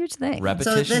 Repetition is a huge thing.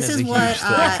 Repetition So this is is a what huge thing.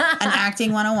 an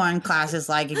acting 101 class is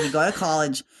like. If you go to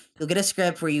college, you'll get a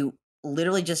script where you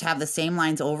literally just have the same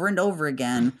lines over and over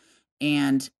again,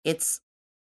 and it's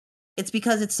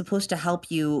because it's supposed to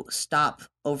help you stop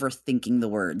overthinking the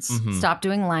words. Mhm. Stop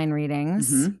doing line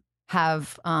readings. Mhm.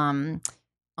 Have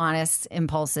honest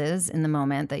impulses in the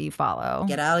moment that you follow.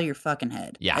 Get out of your fucking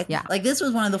head. Yeah. Yeah. Like this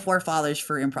was one of the forefathers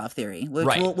for improv theory, which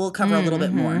Right. we'll cover a little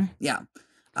bit more. Mhm. Yeah.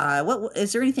 What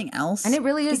is there anything else? And it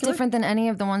really is particular? different than any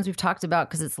of the ones we've talked about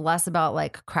because it's less about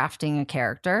like crafting a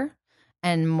character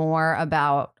and more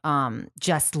about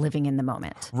just living in the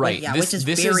moment. Right. Yeah, which is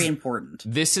very important.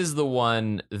 This is the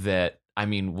one that, I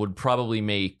mean, would probably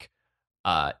make,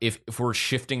 if we're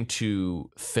shifting to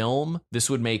film, this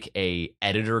would make a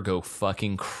editor go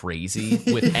fucking crazy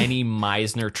with any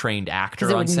Meisner trained actor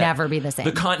Because it on would set. never be the same.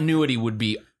 The continuity would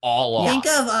be all off. Think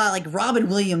of like Robin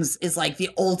Williams is like the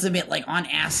ultimate like on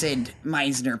acid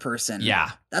Meisner person.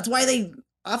 Yeah. That's why they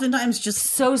oftentimes just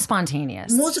So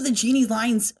spontaneous. most of the genie's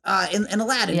lines in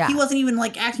Aladdin, Yeah. he wasn't even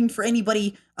like acting for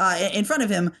anybody in front of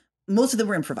him. Most of them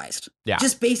were improvised. Yeah.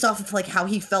 Just based off of like how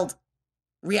he felt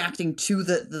reacting to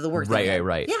the work. they did.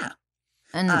 Right. Yeah.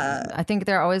 And I think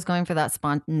they're always going for that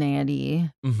spontaneity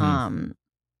Mhm.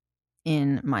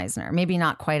 in Meisner. Maybe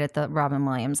not quite at the Robin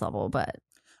Williams level, but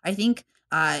I think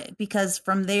because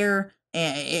from there,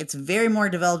 it's very more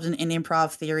developed in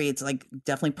improv theory. It's like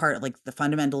definitely part of like the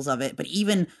fundamentals of it. But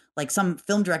even like some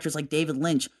film directors like David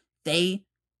Lynch, they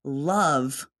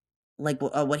love like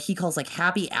what he calls like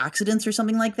happy accidents or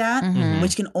something like that, Mhm.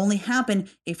 which can only happen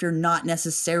if you're not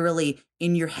necessarily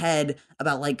in your head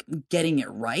about like getting it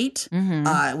right.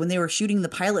 Mhm. When they were shooting the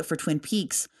pilot for Twin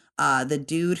Peaks, the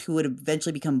dude who would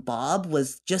eventually become Bob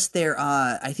was just their,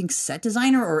 I think, set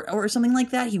designer or something like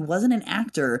that. He wasn't an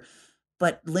actor,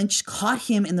 but Lynch caught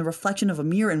him in the reflection of a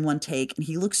mirror in one take, and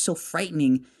he looked so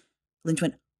frightening. Lynch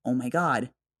went, "Oh my God,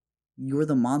 you're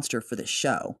the monster for this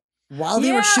show." While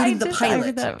they were shooting the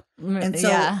pilot. And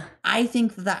so I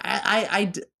think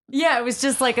that yeah, it was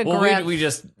just like a Well, grab.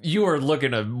 you were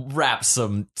looking to wrap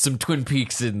some Twin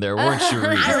Peaks in there, weren't you,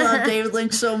 Reed? I love David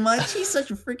Lynch so much. He's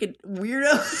such a freaking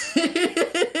weirdo.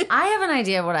 I have an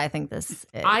idea of what I think this is.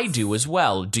 I do as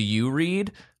well. Do you,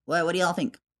 Reed? What do y'all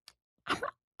think?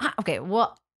 Okay,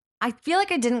 well, I feel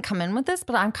like I didn't come in with this,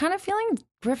 but I'm kind of feeling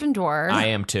Gryffindor. I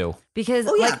am too. Because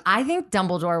Oh, yeah. like I think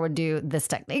Dumbledore would do this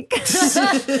technique. I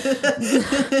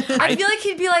feel like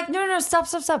he'd be like, no,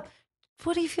 stop.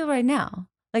 What do you feel right now?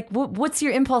 Like, what's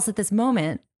your impulse at this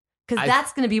moment? Because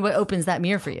that's going to be what opens that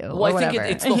mirror for you. Well, I think whatever,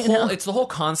 it's the whole it's the whole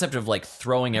concept of like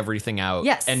throwing everything out,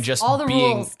 yes, and just all the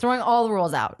being rules, throwing all the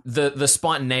rules out. the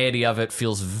spontaneity of it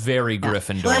feels very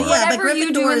Gryffindor. Well, yeah, Whatever but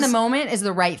you do in the Gryffindors- moment is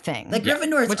the right thing. Like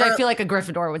Gryffindors, which I feel like a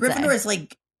Gryffindor would say. Gryffindors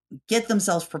like get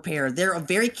themselves prepared. They're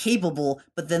very capable,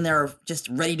 but then they're just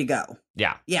ready to go.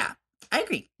 Yeah. Yeah, I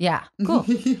agree. Yeah, cool.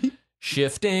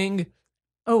 Shifting.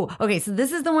 Oh, okay. So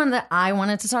this is the one that I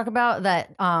wanted to talk about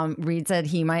that Reed said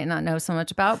he might not know so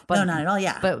much about. But No, not at all.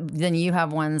 Yeah, But then you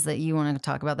have ones that you want to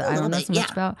talk about that I little don't know bit, so much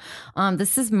yeah. about.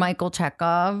 This is Michael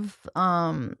Chekhov,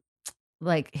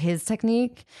 like his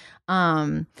technique.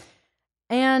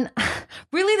 And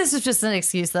really, this is just an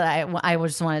excuse that I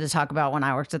just wanted to talk about when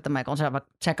I worked at the Michael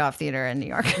Chekhov Theater in New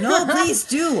York. no, please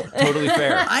do. Totally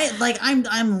fair.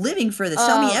 I'm living for this.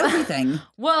 Tell me everything.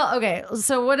 Well, okay.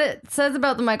 So what it says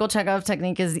about the Michael Chekhov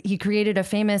technique is he created a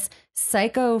famous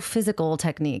psychophysical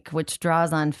technique, which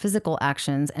draws on physical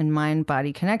actions and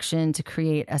mind-body connection to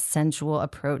create a sensual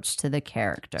approach to the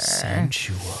character.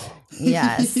 Sensual.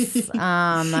 Yes.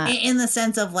 In the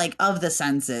sense of like of the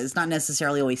senses, not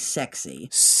necessarily always sexy.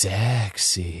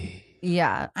 Sexy.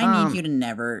 Yeah. I need you to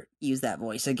never use that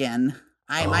voice again.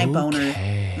 My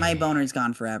boner's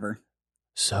gone forever.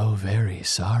 So very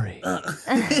sorry. Ugh.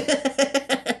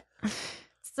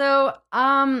 So,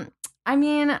 I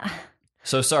mean,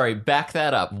 So sorry, back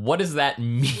that up. What does that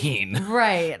mean?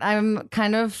 right. I'm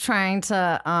kind of trying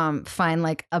to find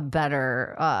like a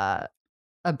better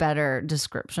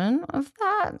description of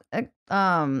that.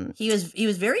 He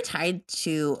was very tied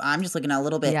to. I'm just looking at a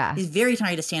little bit. Yeah. He's very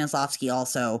tied to Stanislavski.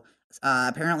 Also,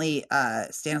 apparently,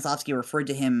 Stanislavski referred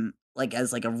to him like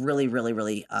as like a really, really,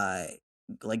 really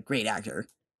like great actor.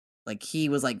 Like he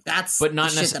was like, that's But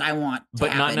not the shit that I want. To But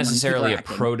happen not when necessarily people a are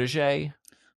acting. protege.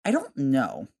 I don't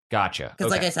know. Gotcha. Because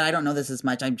like I said, I don't know this as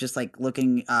much. I'm just like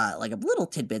looking like little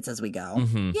tidbits as we go.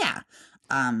 Mhm. Yeah.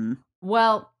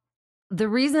 Well, the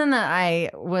reason that I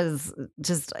was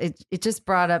just it just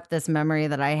brought up this memory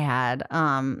that I had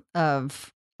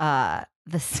of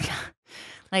this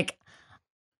like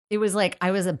it was like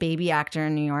I was a baby actor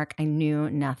in New York. I knew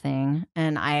nothing,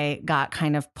 and I got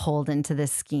kind of pulled into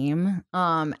this scheme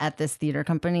at this theater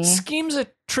company. Scheme's a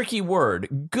tricky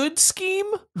word. Good scheme?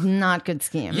 Not good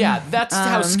scheme. Yeah, that's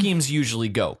how schemes usually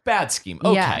go. Bad scheme.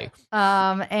 Okay.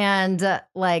 Yeah. And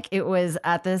like it was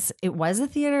a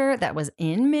theater that was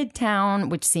in Midtown,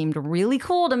 which seemed really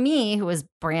cool to me, who was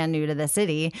brand new to the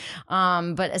city.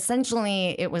 But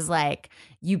essentially it was like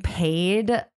you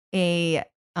paid a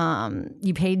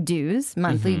you paid dues,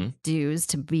 monthly dues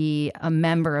to be a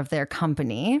member of their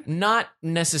company. Not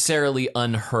necessarily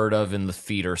unheard of in the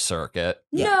theater circuit.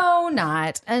 No,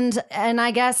 not. And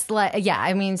I guess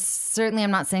I mean, certainly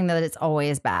I'm not saying that it's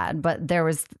always bad, but there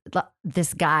was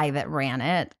this guy that ran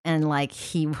it, and like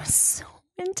he was so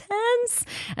intense,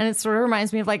 and it sort of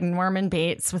reminds me of like Norman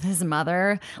Bates with his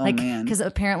mother, like because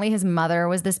apparently his mother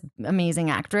was this amazing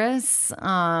actress,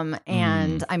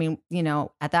 and I mean, you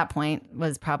know, at that point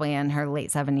was probably in her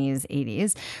late 70s,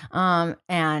 80s,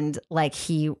 and like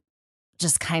he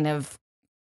just kind of,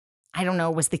 I don't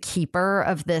know, was the keeper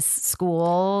of this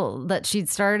school that she'd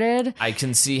started. I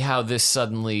can see how this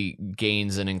suddenly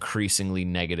gains an increasingly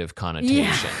negative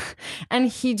connotation. And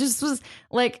he just was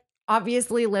like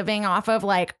obviously living off of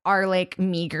like our like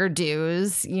meager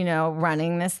dues, you know,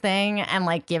 running this thing and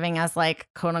like giving us like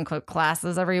quote unquote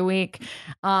classes every week.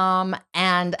 And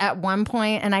at one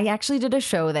point, and I actually did a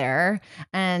show there,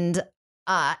 and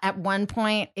at one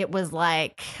point it was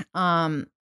like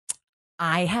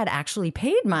I had actually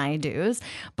paid my dues,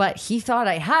 but he thought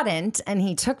I hadn't, and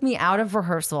he took me out of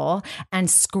rehearsal and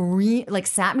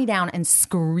sat me down and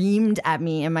screamed at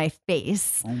me in my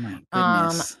face. Oh my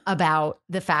goodness. About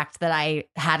the fact that I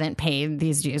hadn't paid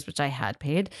these dues, which I had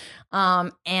paid.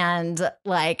 And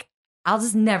like, I'll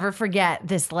just never forget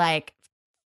this, like,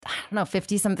 I don't know,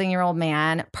 50-something-year-old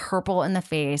man, purple in the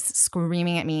face,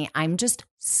 screaming at me. I'm just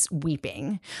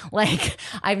weeping. Like,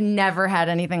 I've never had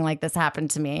anything like this happen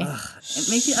to me. It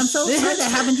makes you, I'm so sorry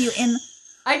that happened to you. And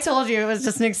I told you it was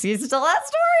just an excuse to tell that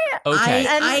story. Okay.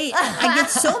 I get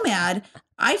so mad.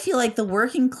 I feel like the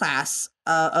working class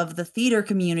of the theater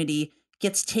community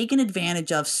gets taken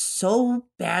advantage of so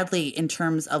badly in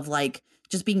terms of like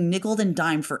just being nickeled and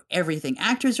dimed for everything.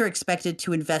 Actors are expected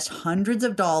to invest hundreds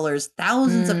of dollars,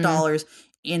 thousands of dollars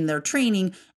in their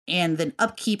training and then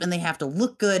upkeep, and they have to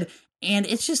look good. And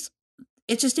it's just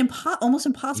almost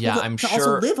impossible to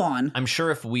also live on. I'm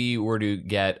sure if we were to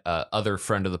get other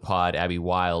friend of the pod, Abby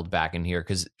Wild, back in here,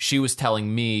 because she was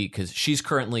telling me, because she's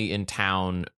currently in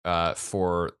town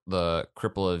for the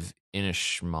Cripple of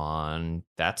Inishmaan.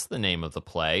 That's the name of the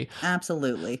play.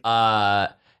 Absolutely.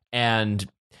 And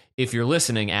if you're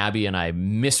listening, Abby, and I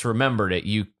misremembered it,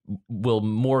 you will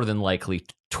more than likely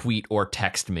tweet or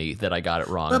text me that I got it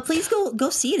wrong. But please go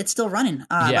see it. It's still running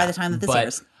by the time that this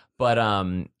airs.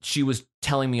 But she was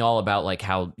telling me all about like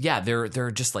how, there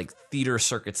are just like theater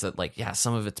circuits that like,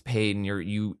 some of it's paid and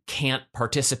you can't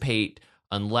participate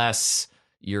unless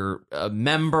you're a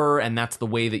member, and that's the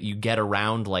way that you get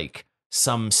around like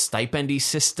some stipendy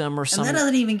system or something. And that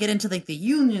doesn't even get into like the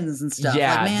unions and stuff.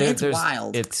 Yeah, like, man, it's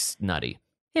wild. It's nutty.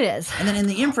 It is. And then in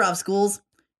the improv schools,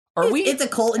 it's a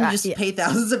cult, and you just pay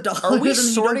thousands of dollars. Are we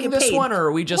sorting this one, or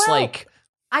are we just like?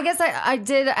 I guess I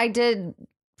did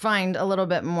find a little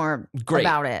bit more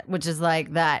about it, which is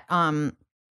like that. From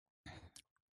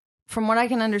what I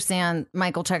can understand,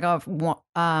 Michael Chekhov,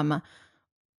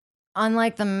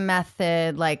 unlike the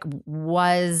method, like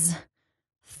was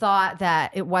thought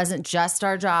that it wasn't just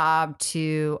our job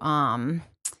to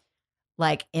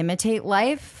like imitate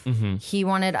life. Mm-hmm. He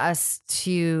wanted us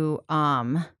to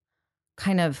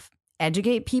kind of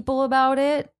educate people about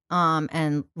it,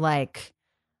 and like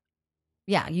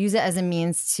use it as a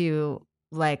means to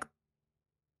like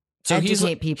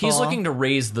educate people. He's looking to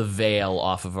raise the veil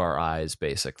off of our eyes,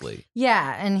 basically.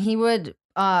 Yeah, and he would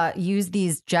use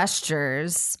these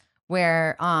gestures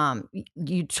where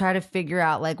you try to figure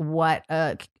out like what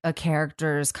a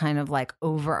character's kind of like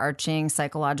overarching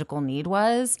psychological need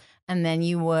was, and then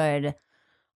you would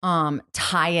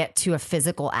tie it to a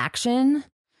physical action,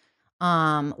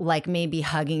 like maybe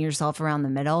hugging yourself around the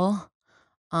middle.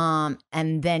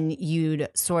 And then you'd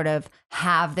sort of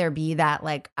have there be that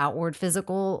like outward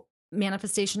physical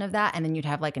manifestation of that, and then you'd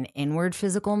have like an inward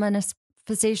physical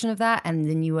manifestation of that, and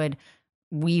then you would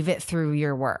weave it through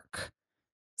your work.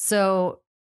 So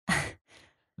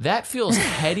that feels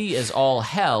heady as all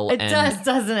hell. It does,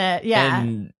 doesn't it? Yeah.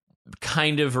 And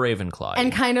kind of Ravenclaw.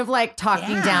 And kind of like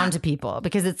talking down to people,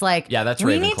 because it's like, that's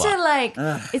we Ravenclaw. need to like,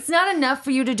 it's not enough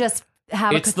for you to just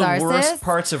have a catharsis. It's the worst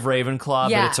parts of Ravenclaw,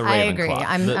 but it's a Ravenclaw. I agree.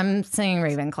 I'm saying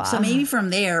Ravenclaw. So maybe from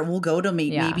there, we'll go to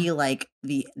maybe like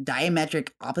the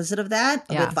diametric opposite of that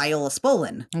with Viola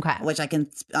Spolin. Okay. Which I can...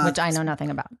 which I know nothing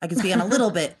about. I can speak on a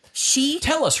little bit.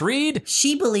 Tell us, Reed!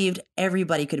 She believed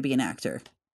everybody could be an actor.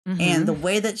 Mm-hmm. And the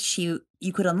way that you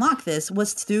could unlock this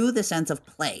was through the sense of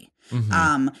play.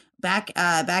 Mm-hmm. Back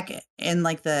in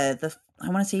like the I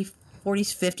want to say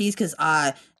 40s, 50s, because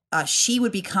she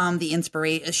would become the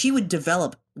inspiration. She would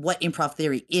develop what improv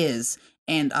theory is,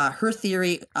 and her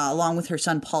theory, along with her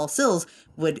son Paul Sills,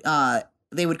 would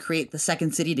they would create the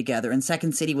Second City together, and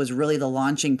Second City was really the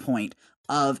launching point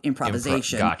of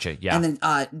improvisation. Gotcha, yeah. And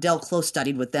then Del Close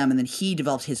studied with them, and then he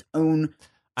developed his own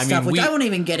stuff, which I won't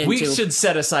even get into. We should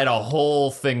set aside a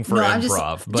whole thing for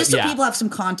improv. But just so people have some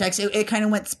context, it kind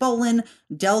of went Spolin,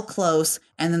 Del Close,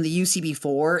 and then the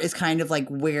UCB4 is kind of like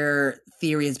where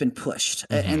theory has been pushed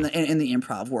in the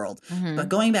improv world. But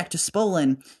going back to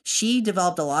Spolin, she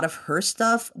developed a lot of her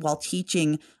stuff while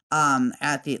teaching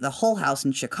at the Hull House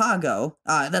in Chicago.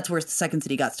 That's where the Second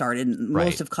City got started,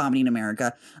 most of comedy in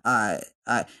America.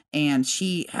 And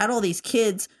she had all these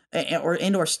kids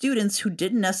or students who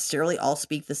didn't necessarily all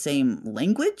speak the same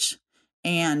language.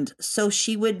 And so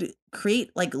she would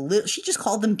create she just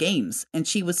called them games, and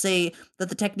she would say that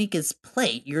the technique is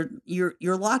play.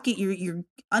 You're locking, you're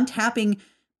untapping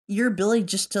your ability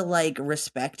just to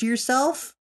respect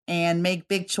yourself and make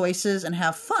big choices and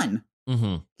have fun.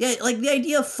 Mm-hmm. Yeah, the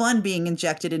idea of fun being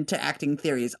injected into acting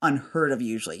theory is unheard of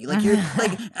usually.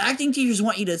 Acting teachers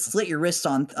want you to slit your wrists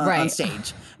on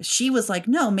stage. She was like,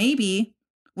 no, maybe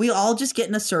we all just get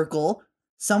in a circle.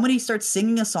 Somebody starts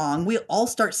singing a song. We all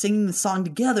start singing the song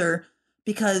together,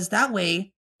 because that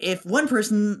way, if one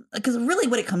person, because really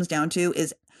what it comes down to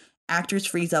is actors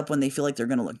freeze up when they feel like they're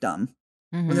going to look dumb.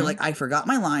 When they're like, I forgot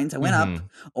my lines, I went up,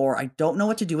 or I don't know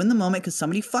what to do in the moment because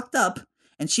somebody fucked up.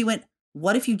 And she went,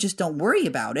 what if you just don't worry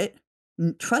about it?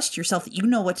 Trust yourself that you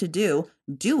know what to do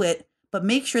it, but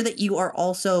make sure that you are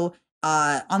also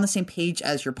on the same page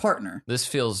as your partner. This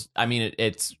feels,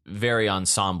 it's very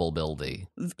ensemble buildy.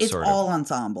 It's all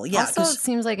ensemble. Yeah. Also, it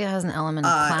seems like it has an element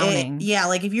of clowning.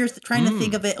 If you're trying to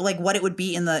think of it what it would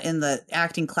be in the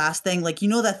acting class thing,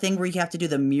 that thing where you have to do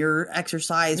the mirror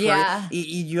exercise where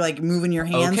you're moving your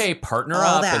hands. Okay, partner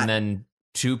up, and then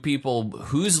two people,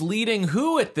 who's leading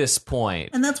who at this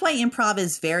point? And that's why improv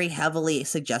is very heavily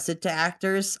suggested to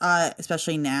actors,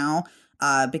 especially now,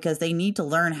 because they need to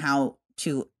learn how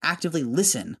to actively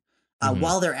listen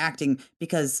while they're acting,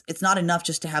 because it's not enough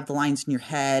just to have the lines in your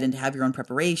head and to have your own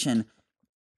preparation.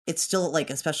 It's still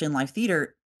especially in live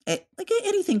theater,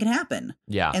 anything can happen.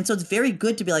 Yeah. And so it's very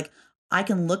good to be I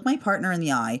can look my partner in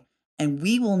the eye and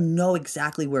we will know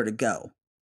exactly where to go.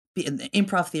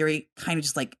 Improv theory kind of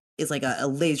just is a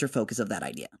laser focus of that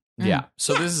idea. Yeah.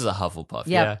 So this is a Hufflepuff.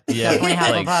 Yep. Yeah.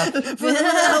 Definitely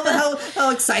Hufflepuff.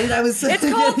 how excited I was. It's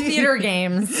called theater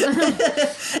games.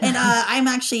 And I'm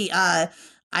actually, I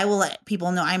will let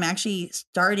people know I'm actually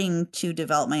starting to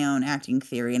develop my own acting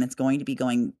theory, and it's going to be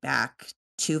going back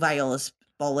to Viola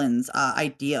Spolin's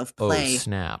idea of play. Oh,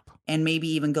 snap. And maybe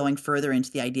even going further into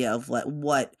the idea of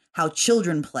how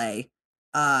children play,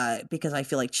 because I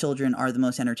feel like children are the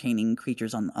most entertaining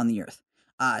creatures on the earth.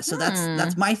 So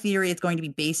that's my theory. It's going to be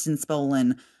based in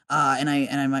Spolin, and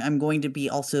I'm going to be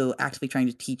also actively trying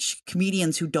to teach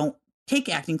comedians who don't take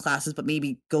acting classes but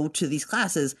maybe go to these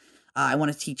classes. I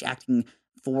want to teach acting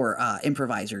for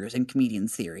improvisers and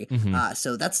comedians theory.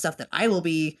 So that's stuff that I will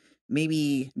be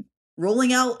maybe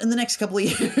rolling out in the next couple of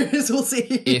years. We'll see.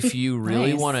 If you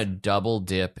really want to double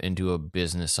dip into a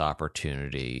business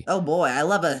opportunity, oh boy, I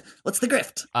love what's the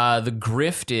grift? The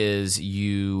grift is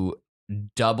you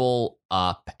double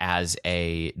up as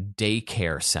a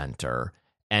daycare center,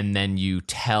 and then you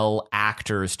tell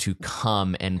actors to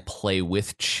come and play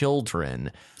with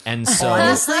children. And so,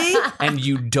 honestly, and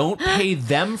you don't pay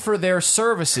them for their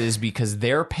services because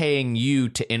they're paying you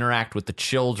to interact with the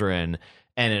children,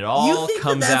 and it all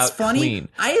comes out funny? Clean.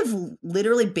 I have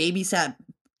literally babysat.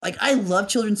 I love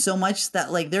children so much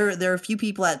that there are a few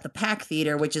people at the Pack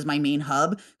Theater, which is my main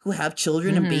hub, who have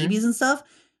children and babies and stuff.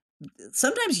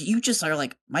 Sometimes you just are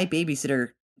my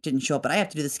babysitter didn't show up, but I have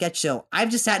to do the sketch show. I've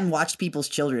just sat and watched people's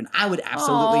children. I would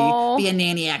absolutely be a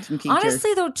nanny acting teacher.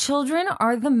 Honestly, though, children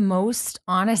are the most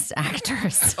honest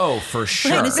actors. Oh, for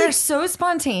sure. They're so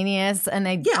spontaneous, and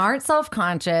they aren't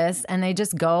self-conscious, and they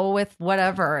just go with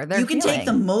whatever they're feeling. Take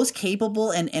the most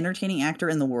capable and entertaining actor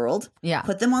in the world,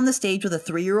 put them on the stage with a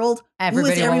 3-year-old.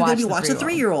 Everybody will watch a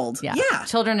 3-year-old. Yeah.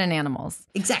 Children and animals.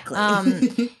 Exactly. I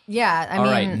mean, all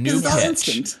right, new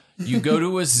pitch. You go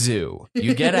to a zoo,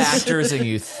 you get actors and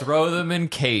you throw them in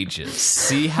cages,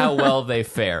 see how well they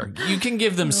fare. You can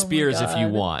give them spears if you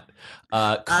want.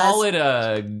 Call it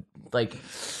a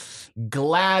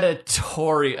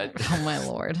gladiatory. Oh my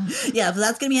lord! Yeah, so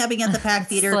that's gonna be happening at the Pack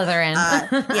Theater. Slytherin.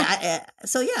 I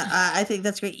think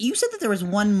that's great. You said that there was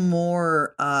one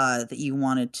more that you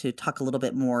wanted to talk a little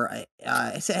bit more. It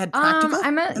had practical.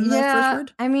 The first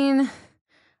word. I mean,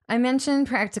 I mentioned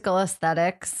practical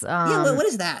aesthetics. What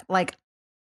is that?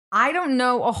 I don't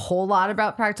know a whole lot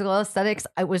about practical aesthetics.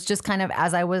 I was just kind of,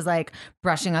 as I was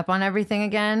brushing up on everything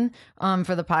again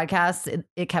for the podcast,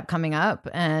 it kept coming up.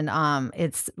 And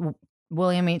it's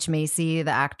William H. Macy,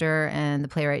 the actor, and the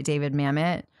playwright David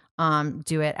Mamet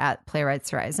do it at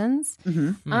Playwrights Horizons.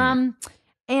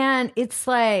 And it's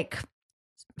like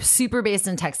super based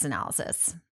in text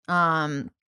analysis. And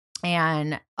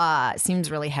seems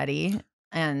really heady.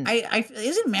 And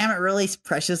isn't Mamet really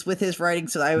precious with his writing?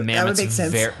 So that would make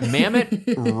sense.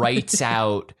 Mamet writes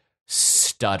out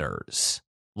stutters.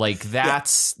 Like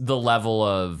that's the level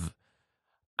of.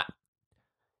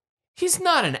 He's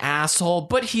not an asshole,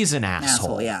 but he's an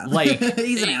asshole. Yeah, like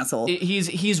he's an asshole.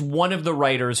 He's one of the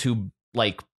writers who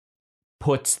like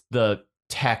puts the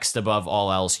text above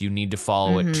all else. You need to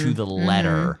follow it to the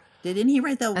letter. Didn't he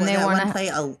write that one play,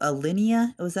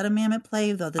 Alinea? Was that a Mamet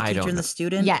play? The teacher and the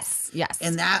student? Yes.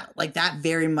 And that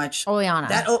very much... Oleana.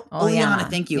 Oleana,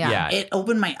 thank you. Yeah. It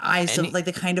opened my eyes to like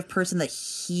the kind of person that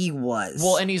he was.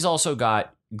 Well, and he's also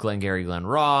got Glengarry Glen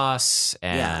Ross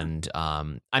and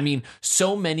I mean,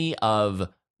 so many of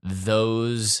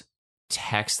those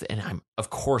texts, and I'm,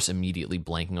 of course, immediately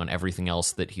blanking on everything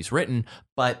else that he's written,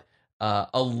 but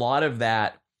a lot of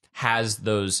that has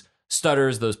those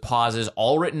stutters, those pauses,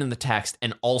 all written in the text,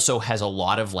 and also has a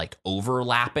lot of like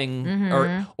overlapping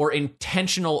or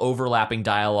intentional overlapping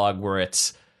dialogue where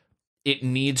it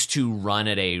needs to run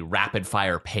at a rapid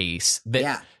fire pace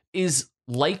that is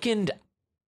likened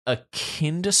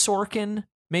akin to Sorkin,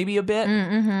 maybe a bit.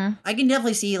 I can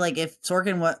definitely see like if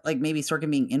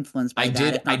Sorkin being influenced by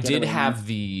that. I did have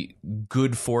the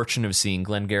good fortune of seeing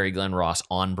Glengarry Glen Ross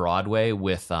on Broadway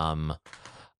with Alan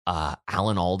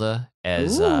Alda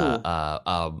as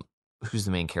who's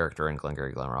the main character in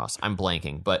Glengarry Glen Ross? I'm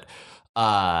blanking, but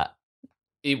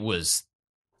it was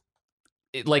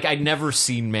like I'd never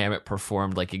seen Mamet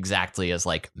performed like exactly as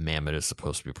like Mamet is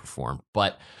supposed to be performed,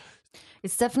 but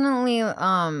it's definitely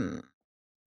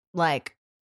like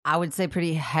I would say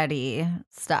pretty heady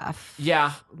stuff.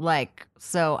 Yeah. Like,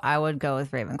 so I would go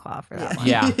with Ravenclaw for that one.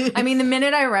 Yeah. I mean, the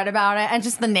minute I read about it and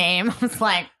just the name, I was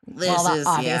like, this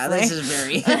is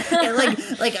very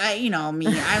like I, you know, me,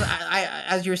 I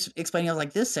as you're explaining, I was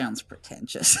like, this sounds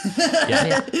pretentious.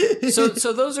 Yeah. So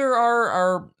those are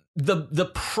our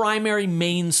the primary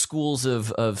main schools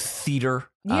of theater.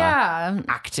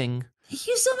 Acting. Thank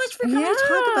you so much for coming to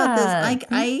talk about this. Like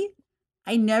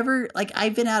I never, like,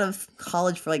 I've been out of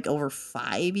college for like over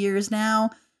 5 years now,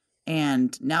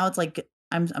 and now it's like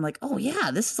I'm like, oh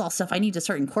yeah, this is all stuff I need to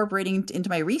start incorporating into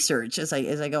my research as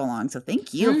I go along. So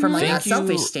thank you from like a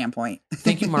selfish standpoint.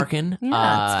 Thank you, Marken. It's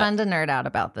fun to nerd out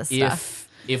about this stuff.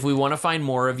 If we want to find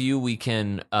more of you, we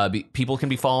can. People can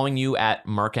be following you at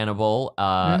Markenable.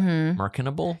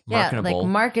 Markenable. Like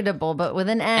marketable, but with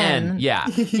an N. Yeah.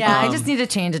 I just need to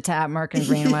change it to at Marken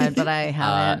Greenwood, but I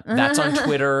haven't. That's on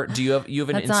Twitter. Do you have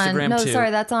an Instagram too? No, sorry,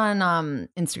 that's on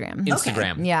Instagram.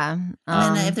 Instagram. Okay. Yeah.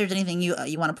 And then if there's anything you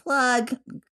want to plug,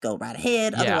 go right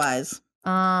ahead. Yeah. Otherwise,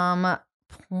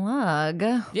 plug.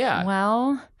 Yeah.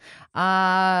 Well,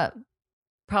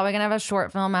 probably gonna have a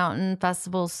short film out in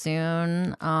festival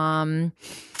soon.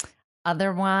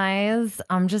 Otherwise,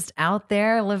 I'm just out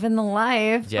there living the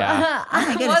life. Yeah.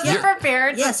 I wasn't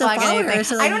prepared to so plug anything.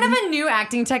 So I don't have a new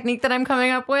acting technique that I'm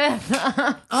coming up with.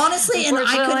 Honestly, and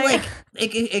I could like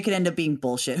it could end up being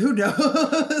bullshit. Who knows?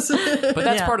 But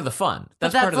that's part of the fun.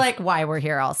 That's like why we're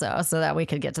here also, so that we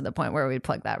could get to the point where we'd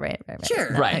plug that, right?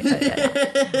 Sure. Right.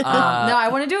 No, I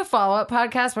want to do a follow-up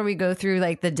podcast where we go through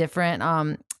like the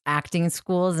different acting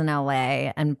schools in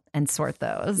LA and sort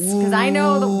those, because I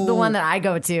know the one that I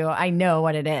go to, I know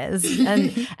what it is,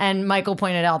 and Michael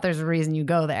pointed out there's a reason you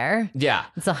go there. Yeah.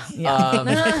 So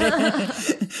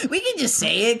we can just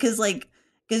say it because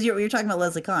you're talking about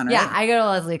Leslie Kahn, right? Yeah, I go to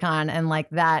Leslie Kahn, and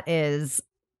like that is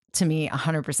to me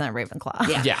 100%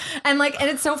 Ravenclaw. Yeah. And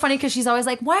it's so funny because she's always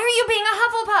like, why are you being a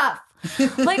Hufflepuff?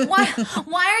 Like, why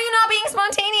are you not being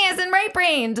spontaneous and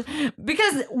right-brained?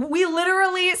 Because we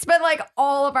literally spend like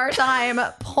all of our time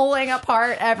pulling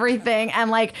apart everything and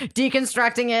like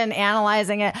deconstructing it and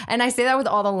analyzing it. And I say that with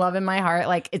all the love in my heart.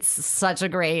 Like, it's such a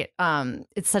great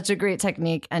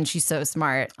technique, and she's so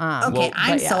smart.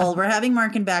 I'm sold. We're having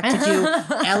Marken back to do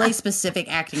LA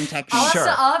specific acting techniques.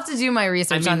 I'll have to do my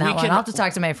research on that one. I'll have to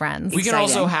talk to my friends. We can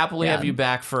also happily have you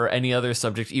back for any other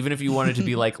subject, even if you wanted to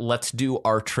be like, let's do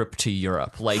our trip to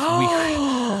Europe. Like we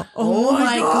oh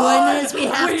my goodness, we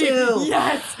have to.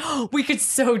 Yes, we could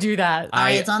so do that. All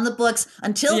right, it's on the books.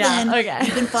 Until then,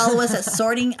 you can follow us at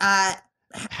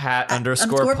hat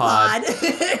underscore pod.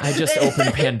 I just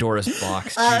opened Pandora's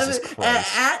box. Jesus Christ.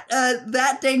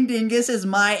 That dang dingus is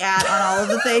my @ on all of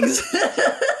the things.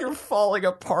 You're falling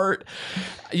apart.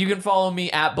 You can follow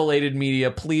me at Belated Media.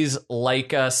 Please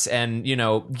like us and,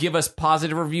 give us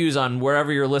positive reviews on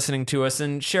wherever you're listening to us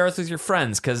and share us with your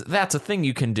friends because that's a thing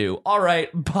you can do. All right.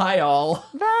 Bye, all.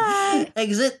 Bye.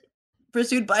 Exit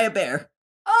pursued by a bear.